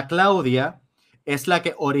 La abuela Claudia es la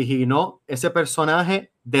que originó ese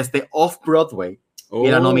personaje desde Off-Broadway y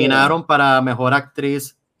la nominaron para Mejor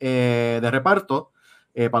Actriz de Reparto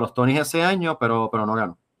para los Tonys ese año, pero no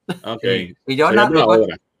ganó. Okay. Y yo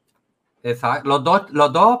exacto.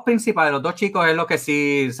 Los dos principales, los dos chicos es lo que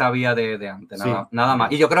sí sabía de antes, nada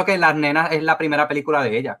más. Y yo creo que Las Nenas es la primera película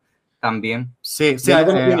de ella también. Sí,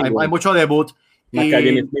 hay mucho debut. Más que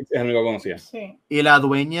Jimmy Smith es el único que conocía. Sí. Y la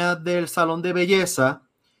dueña del salón de belleza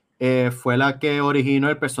fue la que originó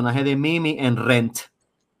el personaje de Mimi en Rent.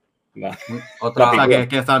 Otra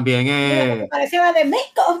que también es. Parecía una de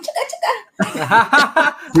México,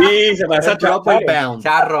 chica. Sí, se parece a Charro.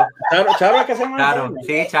 Charro. Charro es que se llama. Charo,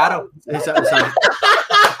 sí, Charo.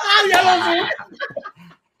 Ya lo sé.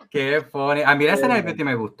 Qué funny. A mí la escena del Beauty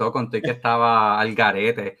me gustó, conté que estaba al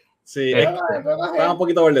garete. Sí, estaba un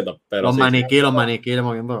poquito verdito. Los maniquíes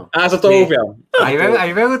moviendo. Eso es todo bufiado. A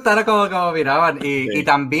mí me gustaron como miraban. Y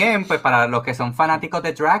también, pues, para los que son fanáticos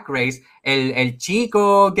de Drag Race, el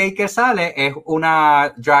chico gay que sale es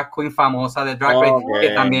una drag queen famosa de Drag Race que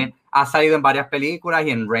también ha salido en varias películas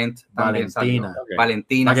y en Rent también salió.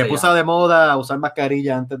 Valentina. La que puso de moda usar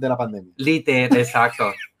mascarilla antes de la pandemia.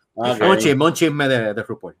 Exacto. Un chisme de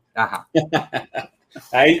RuPaul. Ajá.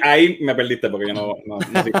 Ahí me perdiste porque yo no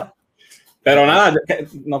pero nada,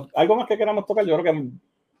 algo más que queramos tocar, yo creo que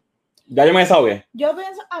ya yo me desahogué. Yo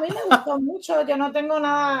pienso, a mí me gustó mucho, yo no tengo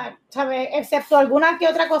nada, ¿sabes? Excepto alguna que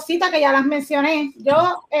otra cosita que ya las mencioné.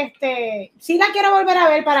 Yo, sí la quiero volver a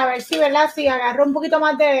ver para ver si, ¿verdad? Si agarro un poquito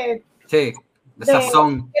más de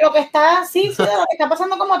sazón. De lo que está, de lo que está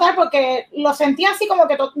pasando como tal, porque lo sentí así como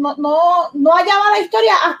que no hallaba la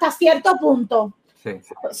historia hasta cierto punto.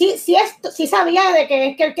 Sí sabía de que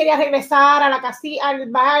es que él quería regresar a la casilla,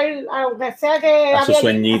 al bar, a lo que sea que a su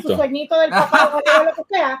sueñito del papá o lo que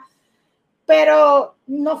sea, pero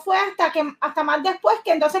no fue hasta más después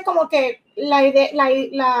que entonces como que la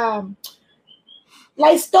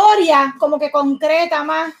historia como que concreta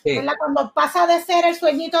más, ¿verdad? Cuando pasa de ser el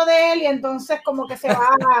sueñito de él y entonces como que se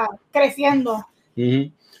va creciendo.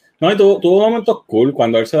 No, y tuvo momentos cool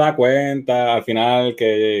cuando él se da cuenta al final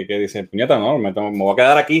que dice, puñeta, no, me voy a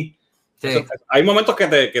quedar aquí. Sí. Hay momentos que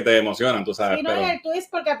te emocionan, tú sabes. Sí, no es el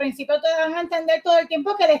twist porque al principio te dan a entender todo el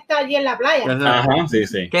tiempo que él está allí en la playa. Ajá,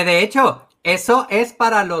 sí. Que de hecho, eso es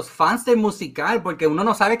para los fans del musical, porque uno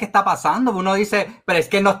no sabe qué está pasando. Uno dice, pero es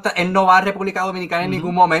que él no va a República Dominicana en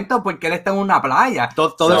ningún momento porque él está en una playa.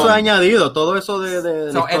 Todo eso es añadido, todo eso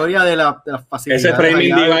de la historia de la facilidad. Ese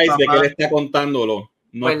framing device de que él está contándolo.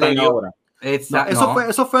 No pues está ahora.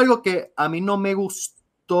 Eso fue algo que a mí no me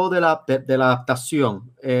gustó de la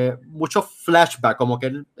adaptación. Mucho flashback, como que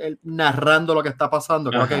él narrando lo que está pasando.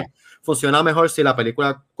 Creo que funciona mejor si la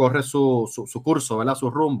película corre su curso, ¿verdad? Su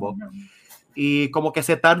rumbo. Y como que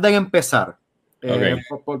se tarda en empezar.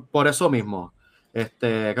 Por eso mismo.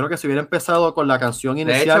 Creo que si hubiera empezado con la canción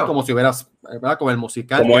inicial, hecho, como si hubiera, ¿verdad? Con el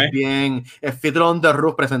musical, que es bien Fiddler on the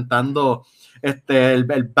Roof presentando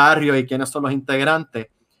el barrio y quiénes son los integrantes,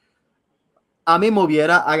 a mí me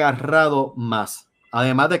hubiera agarrado más.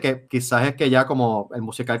 Además de que quizás es que ya como el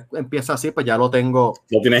musical empieza así, pues ya lo tengo.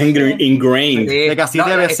 Lo tienes ingrained. De que así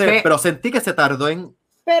debe ser, pero sentí que se tardó en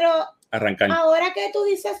arrancar. Ahora que tú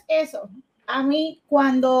dices eso, a mí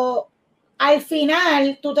cuando al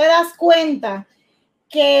final tú te das cuenta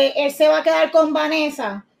que él se va a quedar con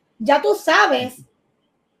Vanessa, ya tú sabes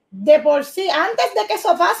de por sí, antes de que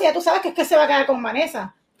eso pase, ya tú sabes que es que se va a quedar con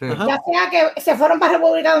Vanessa. Sí. Ya sea que se fueron para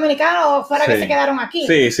República Dominicana o fuera que se quedaron aquí.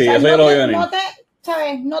 Sí, o sea, eso yo lo veo venir.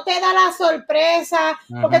 No te da la sorpresa,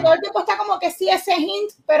 porque todo el tiempo está como que sí ese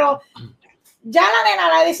hint, pero ya la nena,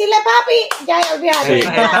 la de decirle papi, ya olvídate. Sí.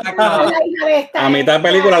 A mitad de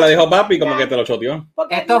película le dijo papi, como que te lo choteó.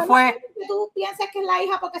 Porque esto fue. Tú piensas que es la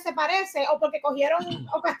hija porque se parece o porque cogieron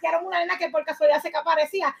o castearon una nena que por casualidad se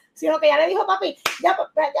parecía, sino que ya le dijo papi, ya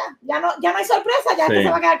no hay sorpresa, ya se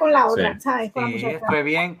va a quedar con la otra, ¿sabes? Sí, fue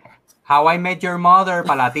bien. How I Met Your Mother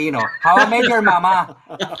para latino. How I Met Your Mamá.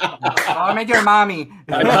 How I Met Your Mommy.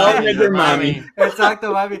 How I Met Your Mommy.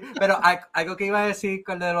 Exacto, mami. Pero algo que iba a decir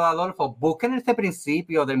con de lo de Adolfo, busquen este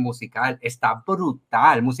principio del musical. Está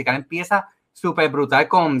brutal. El musical empieza súper brutal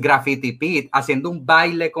con Graffiti Pete haciendo un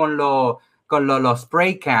baile con los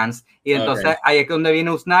spray cans. Y entonces ahí es donde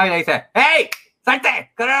viene Usnavi y le dice, ¡Hey!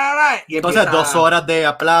 ¡Salte! Y entonces 2 horas de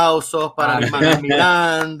aplausos para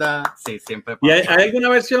Miranda. Sí, siempre. ¿Y hay alguna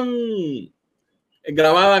versión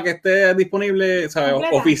grabada que esté disponible, ¿sabes?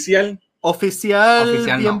 Oficial,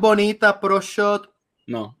 bien no. bonita, pro shot?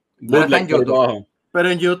 No. Está en YouTube. Pero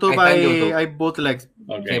en YouTube hay bootlegs.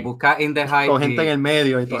 Okay. Que busca In the Hype. Con gente en el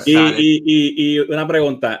medio y todo. Y una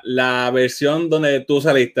pregunta, la versión donde tú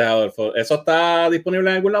saliste, Adolfo, ¿eso está disponible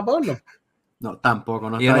en algún lado? No, tampoco.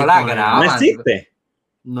 No, y no la graban. ¿No existe?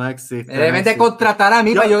 No existe. Deben de contratar a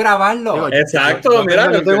mí para yo grabarlo. Exacto,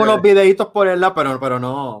 mira. Yo tengo unos videitos por el lado, pero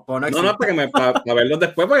no. No, para verlos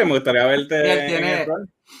después, porque me gustaría verte. Él tiene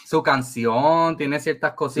su canción, tiene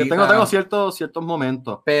ciertas cositas. Yo tengo ciertos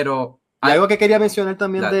momentos. Pero hay algo que quería mencionar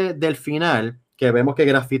también del final, que vemos que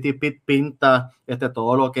Graffiti Pete pinta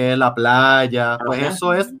todo lo que es la playa. Pues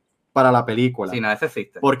eso es para la película. Sí, nada, eso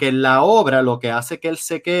existe. Porque en la obra lo que hace que él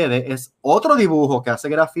se quede es otro dibujo que hace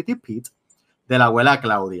Graffiti Pete de la abuela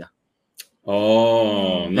Claudia.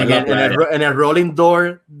 En el rolling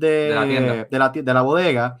door de la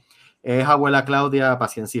bodega es abuela Claudia,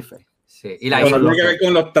 paciencia y fe. Sí. Y la no tiene que ver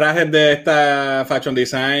con los trajes de esta fashion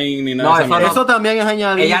design ni nada. No, eso también es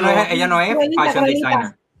añadido. Ella no es fashion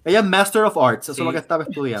designer. Ella es Master of Arts, eso es lo que estaba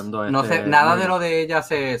estudiando. No sé, nada de lo de ella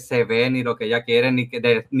se ve, ni lo que ella quiere, ni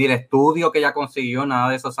el estudio que ella consiguió, nada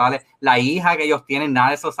de eso sale. La hija que ellos tienen, nada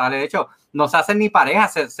de eso sale. De hecho, no se hacen ni pareja,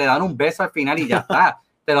 se dan un beso al final y ya está.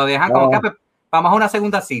 Te lo dejan como que vamos a una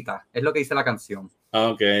segunda cita, es lo que dice la canción.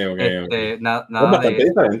 Ok. Nada es bastante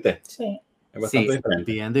diferente. Sí. Es bastante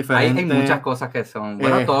diferente. Bien diferente. Hay muchas cosas que son.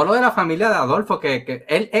 Bueno, todo lo de la familia de Adolfo, que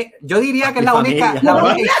él, yo diría que es la única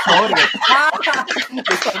historia.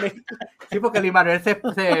 Sí, porque Luis Manuel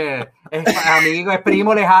es amigo, es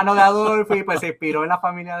primo lejano de Adolfo y pues se inspiró en la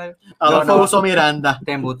familia de Adolfo Uso Miranda.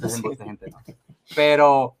 Te embustes, gente. No.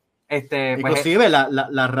 Pero, inclusive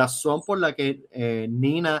la razón por la que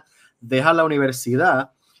Nina deja la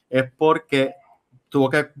universidad es porque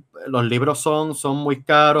los libros son muy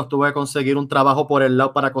caros, tuvo que conseguir un trabajo por el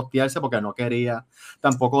lado para costearse porque no quería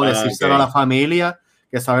tampoco decírselo a la familia,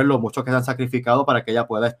 que saben lo mucho que se han sacrificado para que ella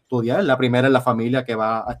pueda estudiar. La primera en la familia que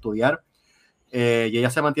va a estudiar y ella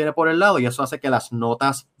se mantiene por el lado y eso hace que las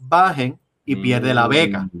notas bajen y pierde la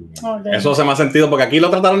beca. Eso se me ha sentido porque aquí lo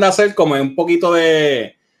trataron de hacer como un poquito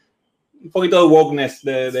de wokeness,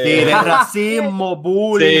 de racismo,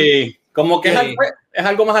 bullying. Sí, como que es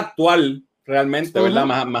algo más actual. Realmente, ¿verdad?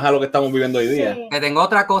 Más a lo que estamos viviendo hoy día. Sí. Que tengo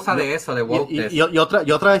otra cosa de eso, de wokeness. Y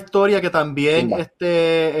otra historia que también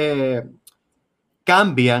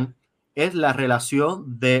cambian es la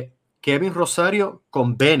relación de Kevin Rosario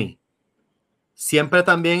con Benny. Siempre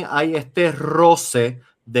también hay este roce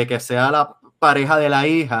de que sea la pareja de la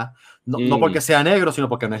hija, no porque sea negro, sino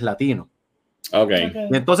porque no es latino. Okay.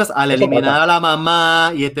 Y entonces, al eliminar a la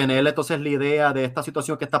mamá y tener entonces la idea de esta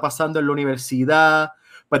situación que está pasando en la universidad,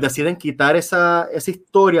 pues deciden quitar esa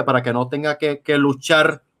historia para que no tenga que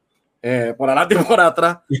luchar por adelante y por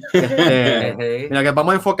atrás. Mira, que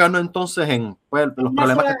vamos a enfocarnos entonces en los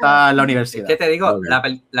problemas que está en la universidad. Es que te digo,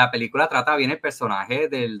 la película trata bien el personaje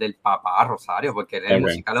del papá Rosario, porque el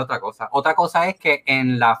musical es otra cosa. Otra cosa es que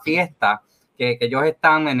en la fiesta, que ellos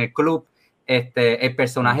están en el club, el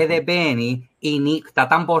personaje de Benny está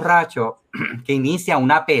tan borracho que inicia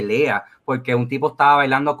una pelea porque un tipo estaba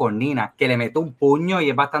bailando con Nina, que le mete un puño y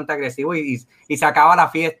es bastante agresivo y se acaba la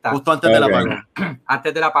fiesta. Justo antes del apagón.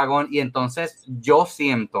 Antes del apagón. Y entonces yo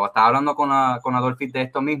siento, estaba hablando con Adolfit de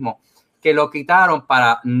esto mismo, que lo quitaron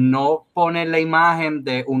para no poner la imagen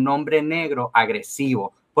de un hombre negro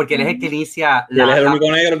agresivo. Porque él es el que inicia él es el único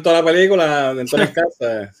negro en toda la película, en todas las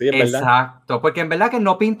casas. Sí, es verdad. Exacto, porque en verdad que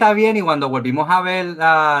no pinta bien y cuando volvimos a ver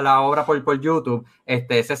la obra por YouTube,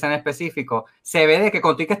 esa escena específico, se ve de que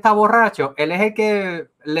contigo que está borracho, él es el que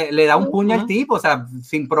le da un puño al tipo, o sea,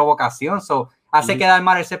 sin provocación, hace quedar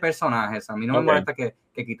mal ese personaje. O sea, a mí no me molesta que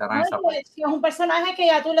quitaran esa parte. Es un personaje que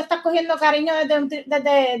ya tú le estás cogiendo cariño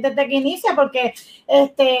desde que inicia, porque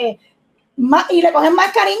y le cogen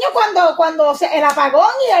más cariño cuando el apagón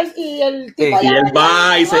y el tipo y él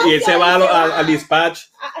va y se va al dispatch.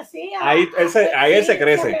 Ahí él se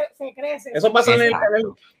crece. Eso pasa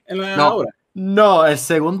en la obra. No, el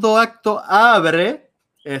segundo acto abre,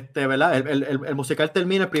 ¿verdad? El musical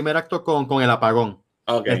termina el primer acto con el apagón.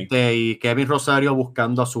 Okay. Y Kevin Rosario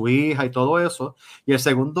buscando a su hija y todo eso. Y el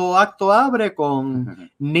segundo acto abre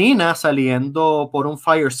con Nina saliendo por un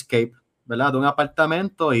fire escape, ¿verdad? De un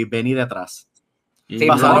apartamento y Benny detrás. Sí,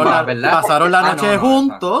 pasaron la noche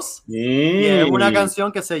juntos y es una Mm.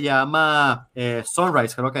 canción que se llama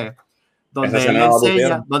Sunrise, creo que es, Esa donde escena la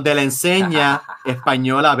pusieron. le enseña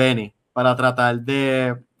español a Benny para tratar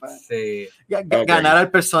de ganar al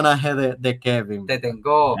personaje de Kevin. Te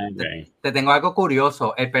tengo algo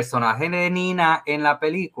curioso. El personaje de Nina en la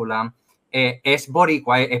película es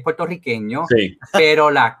boricua, es puertorriqueño, Sí. pero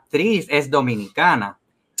la actriz es dominicana.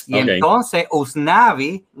 Y entonces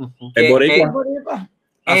Usnavi, ¿Es boricua?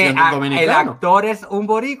 el actor es un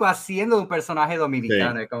boricua haciendo un personaje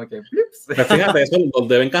dominicano. Sí. Es como que, pues fíjate, eso los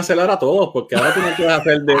deben cancelar a todos, porque ahora tú no puedes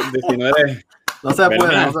hacer de si no eres... No se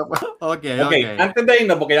puede, no se puede. Okay. Antes de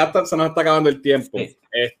irnos, porque ya se nos está acabando el tiempo, Sí.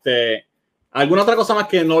 ¿Alguna otra cosa más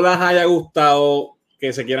que no les haya gustado,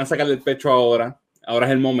 que se quieran sacar del pecho ahora? Ahora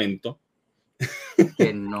es el momento.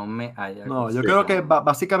 que no me haya No, yo gustado. creo que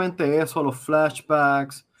básicamente eso, los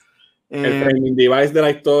flashbacks. El framing device de la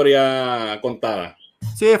historia contada.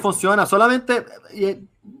 Sí, funciona. Solamente, y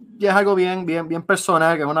es algo bien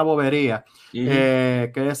personal, que es una bobería,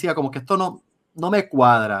 que decía como que esto no me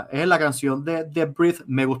cuadra. Es la canción de Breathe.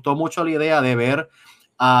 Me gustó mucho la idea de ver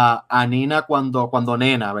a Nina cuando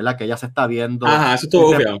nena, ¿verdad? Que ella se está viendo. Ajá, eso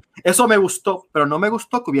estuvo bien. Eso me gustó, pero no me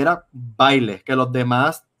gustó que hubiera baile, que los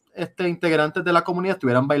demás integrantes de la comunidad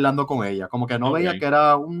estuvieran bailando con ella. Como que no veía que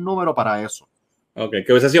era un número para eso. Ok,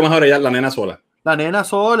 que hubiese sido mejor ella, la nena sola. La nena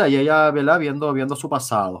sola y ella, ¿verdad? Viendo su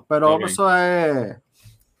pasado. Pero eso es...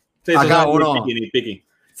 Sí, acá eso uno... es piqui.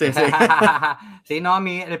 Sí. Sí, no, a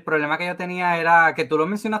mí el problema que yo tenía era que tú lo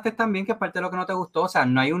mencionaste también, que parte de lo que no te gustó, o sea,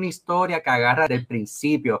 no hay una historia que agarra del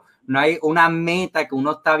principio, no hay una meta que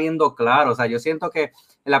uno está viendo claro, o sea, yo siento que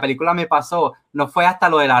en la película me pasó, no fue hasta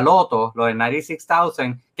lo de la loto, lo del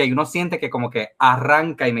 96,000, que uno siente que como que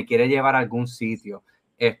arranca y me quiere llevar a algún sitio,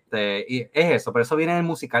 y es eso, pero eso viene del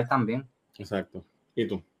musical también. Exacto. ¿Y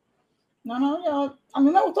tú? No, a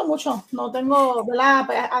mí me gustó mucho. No tengo, ¿verdad?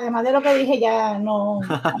 Además de lo que dije, ya no.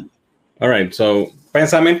 All right, so,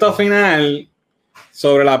 pensamiento final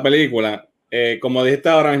sobre la película. Como dijiste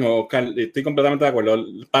ahora mismo, Oscar, estoy completamente de acuerdo.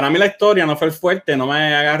 Para mí la historia no fue el fuerte, no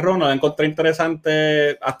me agarró, no la encontré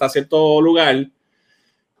interesante hasta cierto lugar.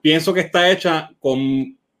 Pienso que está hecha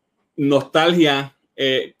con nostalgia,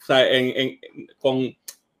 o sea, con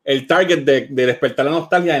el target de despertar la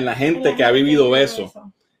nostalgia en la gente que ha vivido eso.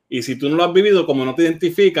 Y si tú no lo has vivido, como no te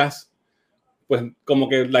identificas, pues como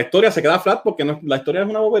que la historia se queda flat porque la historia es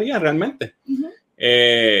una bobería realmente.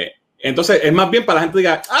 Entonces es más bien para la gente que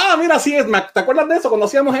diga, mira, sí, ¿te acuerdas de eso? Cuando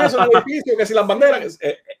hacíamos eso en el edificio, que si las banderas,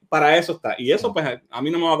 para eso está. Y eso pues a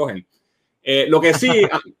mí no me va a coger. Lo que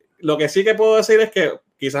sí que puedo decir es que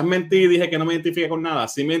quizás mentí y dije que no me identifique con nada.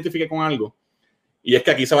 Sí me identifique con algo. Y es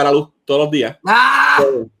que aquí se va la luz todos los días.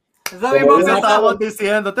 Eso mismo que estábamos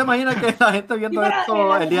diciendo. ¿Te imaginas que la gente viendo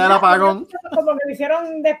esto el día del apagón? Como que lo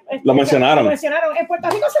hicieron. Lo mencionaron. En Puerto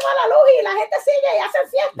Rico se va la luz y la gente sigue y hace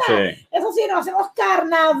fiesta. Sí. Eso sí, nos hacemos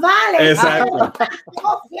carnavales. Exacto.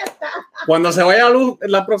 Fiesta. Cuando se vaya la luz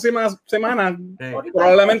la próxima semana,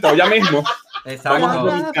 probablemente, o ya mismo, vamos a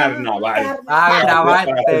hacer un carnaval.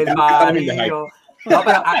 No,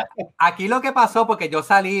 pero aquí lo que pasó, porque yo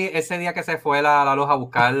salí ese día que se fue la luz a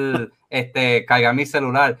buscar, cargar mi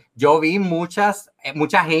celular, yo vi mucha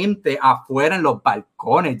gente afuera en los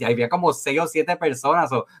balcones, ya había como 6 o 7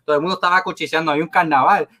 personas, todo el mundo estaba cuchicheando, había un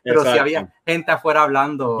carnaval, pero sí había gente afuera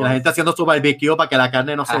hablando. Y la gente haciendo su barbecue para que la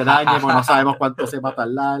carne no se dañe, porque no sabemos cuánto se va a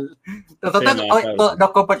tardar. Nosotros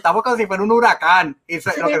nos comportamos como si fuera un huracán, y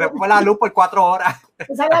lo que se fue la luz por 4 horas.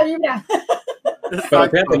 Esa es la vibra. Pero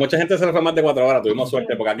fíjate, mucha gente se le fue más de 4 horas, tuvimos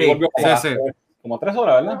suerte, porque aquí volvió como 3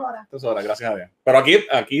 horas, ¿verdad? 3 horas, gracias a Dios. Pero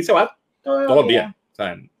aquí se va todos los días. O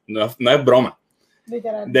sea, no es broma.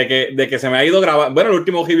 Literal. De que se me ha ido grabando. Bueno, el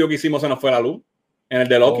último review que hicimos se nos fue la luz, en el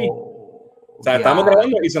de Loki. O sea, estamos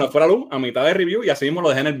grabando y se nos fue la luz a mitad de review y así mismo lo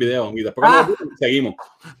dejé en el video. Y después seguimos.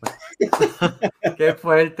 Qué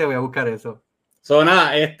fuerte, voy a buscar eso.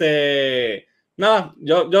 Nada,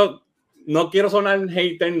 yo no quiero sonar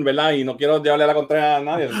hater, ¿verdad? Y no quiero llevarle la contraria a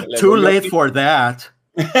nadie. Too late for that.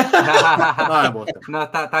 No,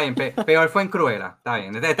 está bien. Peor fue en Cruella. Está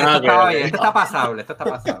bien. Estaba bien. Esto está pasable.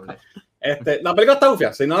 La película está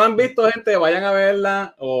ufia. Si no la han visto, gente, vayan a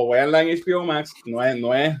verla o véanla en HBO Max. No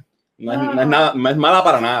es mala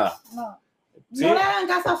para nada. No. ¿Sí? No le hagan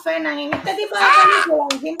caso a Fernan en este tipo de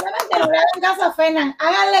películas, simplemente no le hagan caso a Fernan,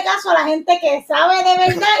 háganle caso a la gente que sabe de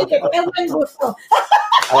verdad y que tiene buen gusto.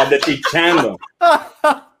 A las de chichando.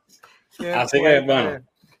 Así que bueno,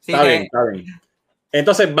 sí, está bien.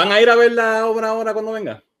 Entonces, ¿van a ir a ver la obra ahora cuando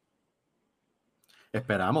venga?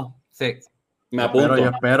 Esperamos. Sí. Me apunto. Yo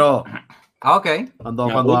espero. Ok.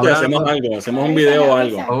 Cuando hacemos algo, hacemos un video o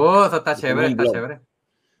algo. Oh, eso está chévere, está chévere.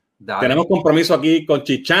 Dale. Tenemos compromiso aquí con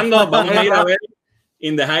Chichando. Vamos a ir a ver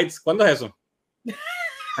In the Heights. ¿Cuándo es eso?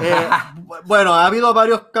 Bueno, ha habido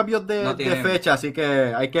varios cambios de fecha, así que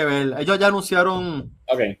hay que ver. Ellos ya anunciaron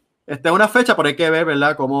una fecha, pero hay que ver,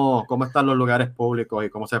 ¿verdad? Cómo están los lugares públicos y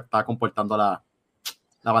cómo se está comportando la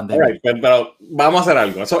pandemia. Right, pero vamos a hacer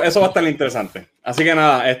algo. Eso va a estar interesante. Así que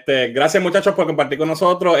nada, gracias muchachos por compartir con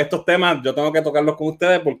nosotros estos temas. Yo tengo que tocarlos con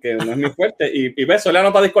ustedes porque no es mi fuerte. Y ves, soy la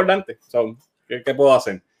nota discordante. ¿Qué puedo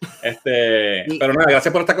hacer? Pero nada,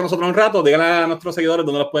 gracias por estar con nosotros un rato. Díganle a nuestros seguidores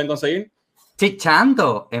dónde los pueden conseguir.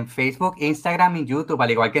 Chichando en Facebook, Instagram y YouTube,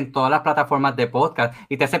 al igual que en todas las plataformas de podcast.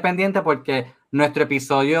 Y te hace pendiente porque nuestro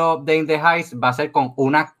episodio de In the Heights va a ser con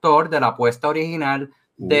un actor de la apuesta original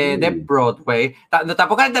de Broadway.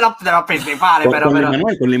 Tampoco es de los principales, pero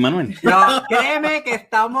con Lin-Manuel. No, créeme,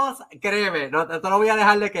 no, te lo voy a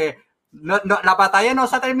dejar de que la batalla no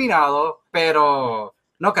se ha terminado, pero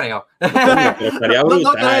no creo.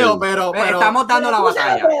 No creo, pero estamos dando la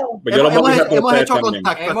batalla. Hemos hecho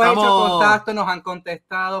contacto. Nos han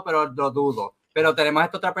contestado, pero lo dudo. Pero tenemos a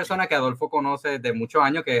esta otra persona que Adolfo conoce desde muchos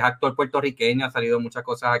años, que es actor puertorriqueño, ha salido muchas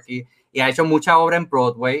cosas aquí y ha hecho mucha obra en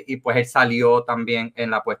Broadway, y pues él salió también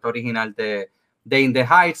en la apuesta original de In the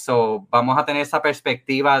Heights. So vamos a tener esa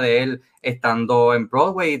perspectiva de él estando en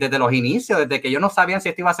Broadway desde los inicios, desde que ellos no sabían si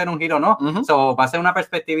esto iba a ser un giro o no. So va a ser una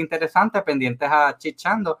perspectiva interesante, pendientes a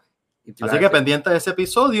Chichando. Así que pendientes de ese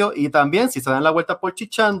episodio, y también si se dan la vuelta por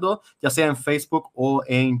Chichando, ya sea en Facebook o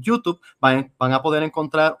en YouTube, van a poder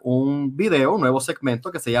encontrar un video, un nuevo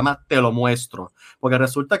segmento que se llama Te lo muestro, porque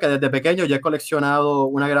resulta que desde pequeño yo he coleccionado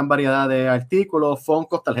una gran variedad de artículos,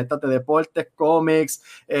 Funkos, tarjetas de deportes, cómics,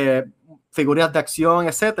 figuras de acción,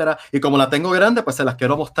 etcétera, y como la tengo grande, pues se las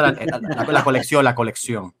quiero mostrar, la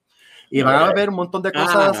colección. Y van a ver un montón de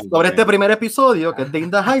cosas sobre este primer episodio, que es de In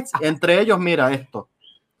the Heights. Entre ellos, mira esto.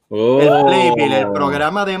 El Playbill, el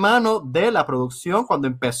programa de mano de la producción cuando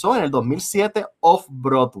empezó en el 2007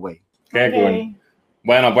 Off-Broadway. Qué cool.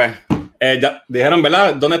 Bueno, pues, ya dijeron,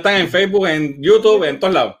 ¿verdad? ¿Dónde están? En Facebook, en YouTube, en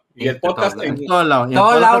todos lados. Y el podcast en todos lados. En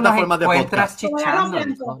todas las plataformas de podcast. Chichando.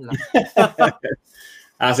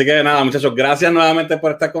 Así que nada, muchachos, gracias nuevamente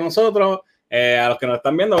por estar con nosotros. A los que nos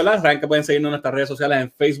están viendo, ¿verdad? Saben que pueden seguirnos en nuestras redes sociales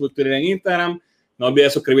en Facebook, Twitter y en Instagram. No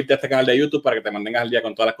olvides suscribirte a este canal de YouTube para que te mantengas al día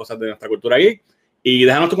con todas las cosas de nuestra cultura geek. Y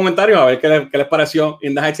déjanos tus comentarios a ver qué les pareció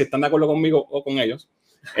In the Heights, si están de acuerdo conmigo o con ellos.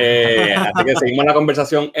 Así que seguimos la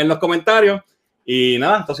conversación en los comentarios. Y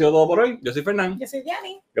nada, esto ha sido todo por hoy. Yo soy Fernán. Yo soy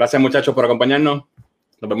Yanni. Gracias, muchachos, por acompañarnos.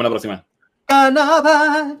 Nos vemos la próxima.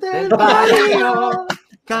 Carnaval del barrio.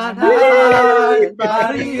 Carnaval del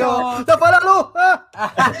barrio. ¡Tapa la luz!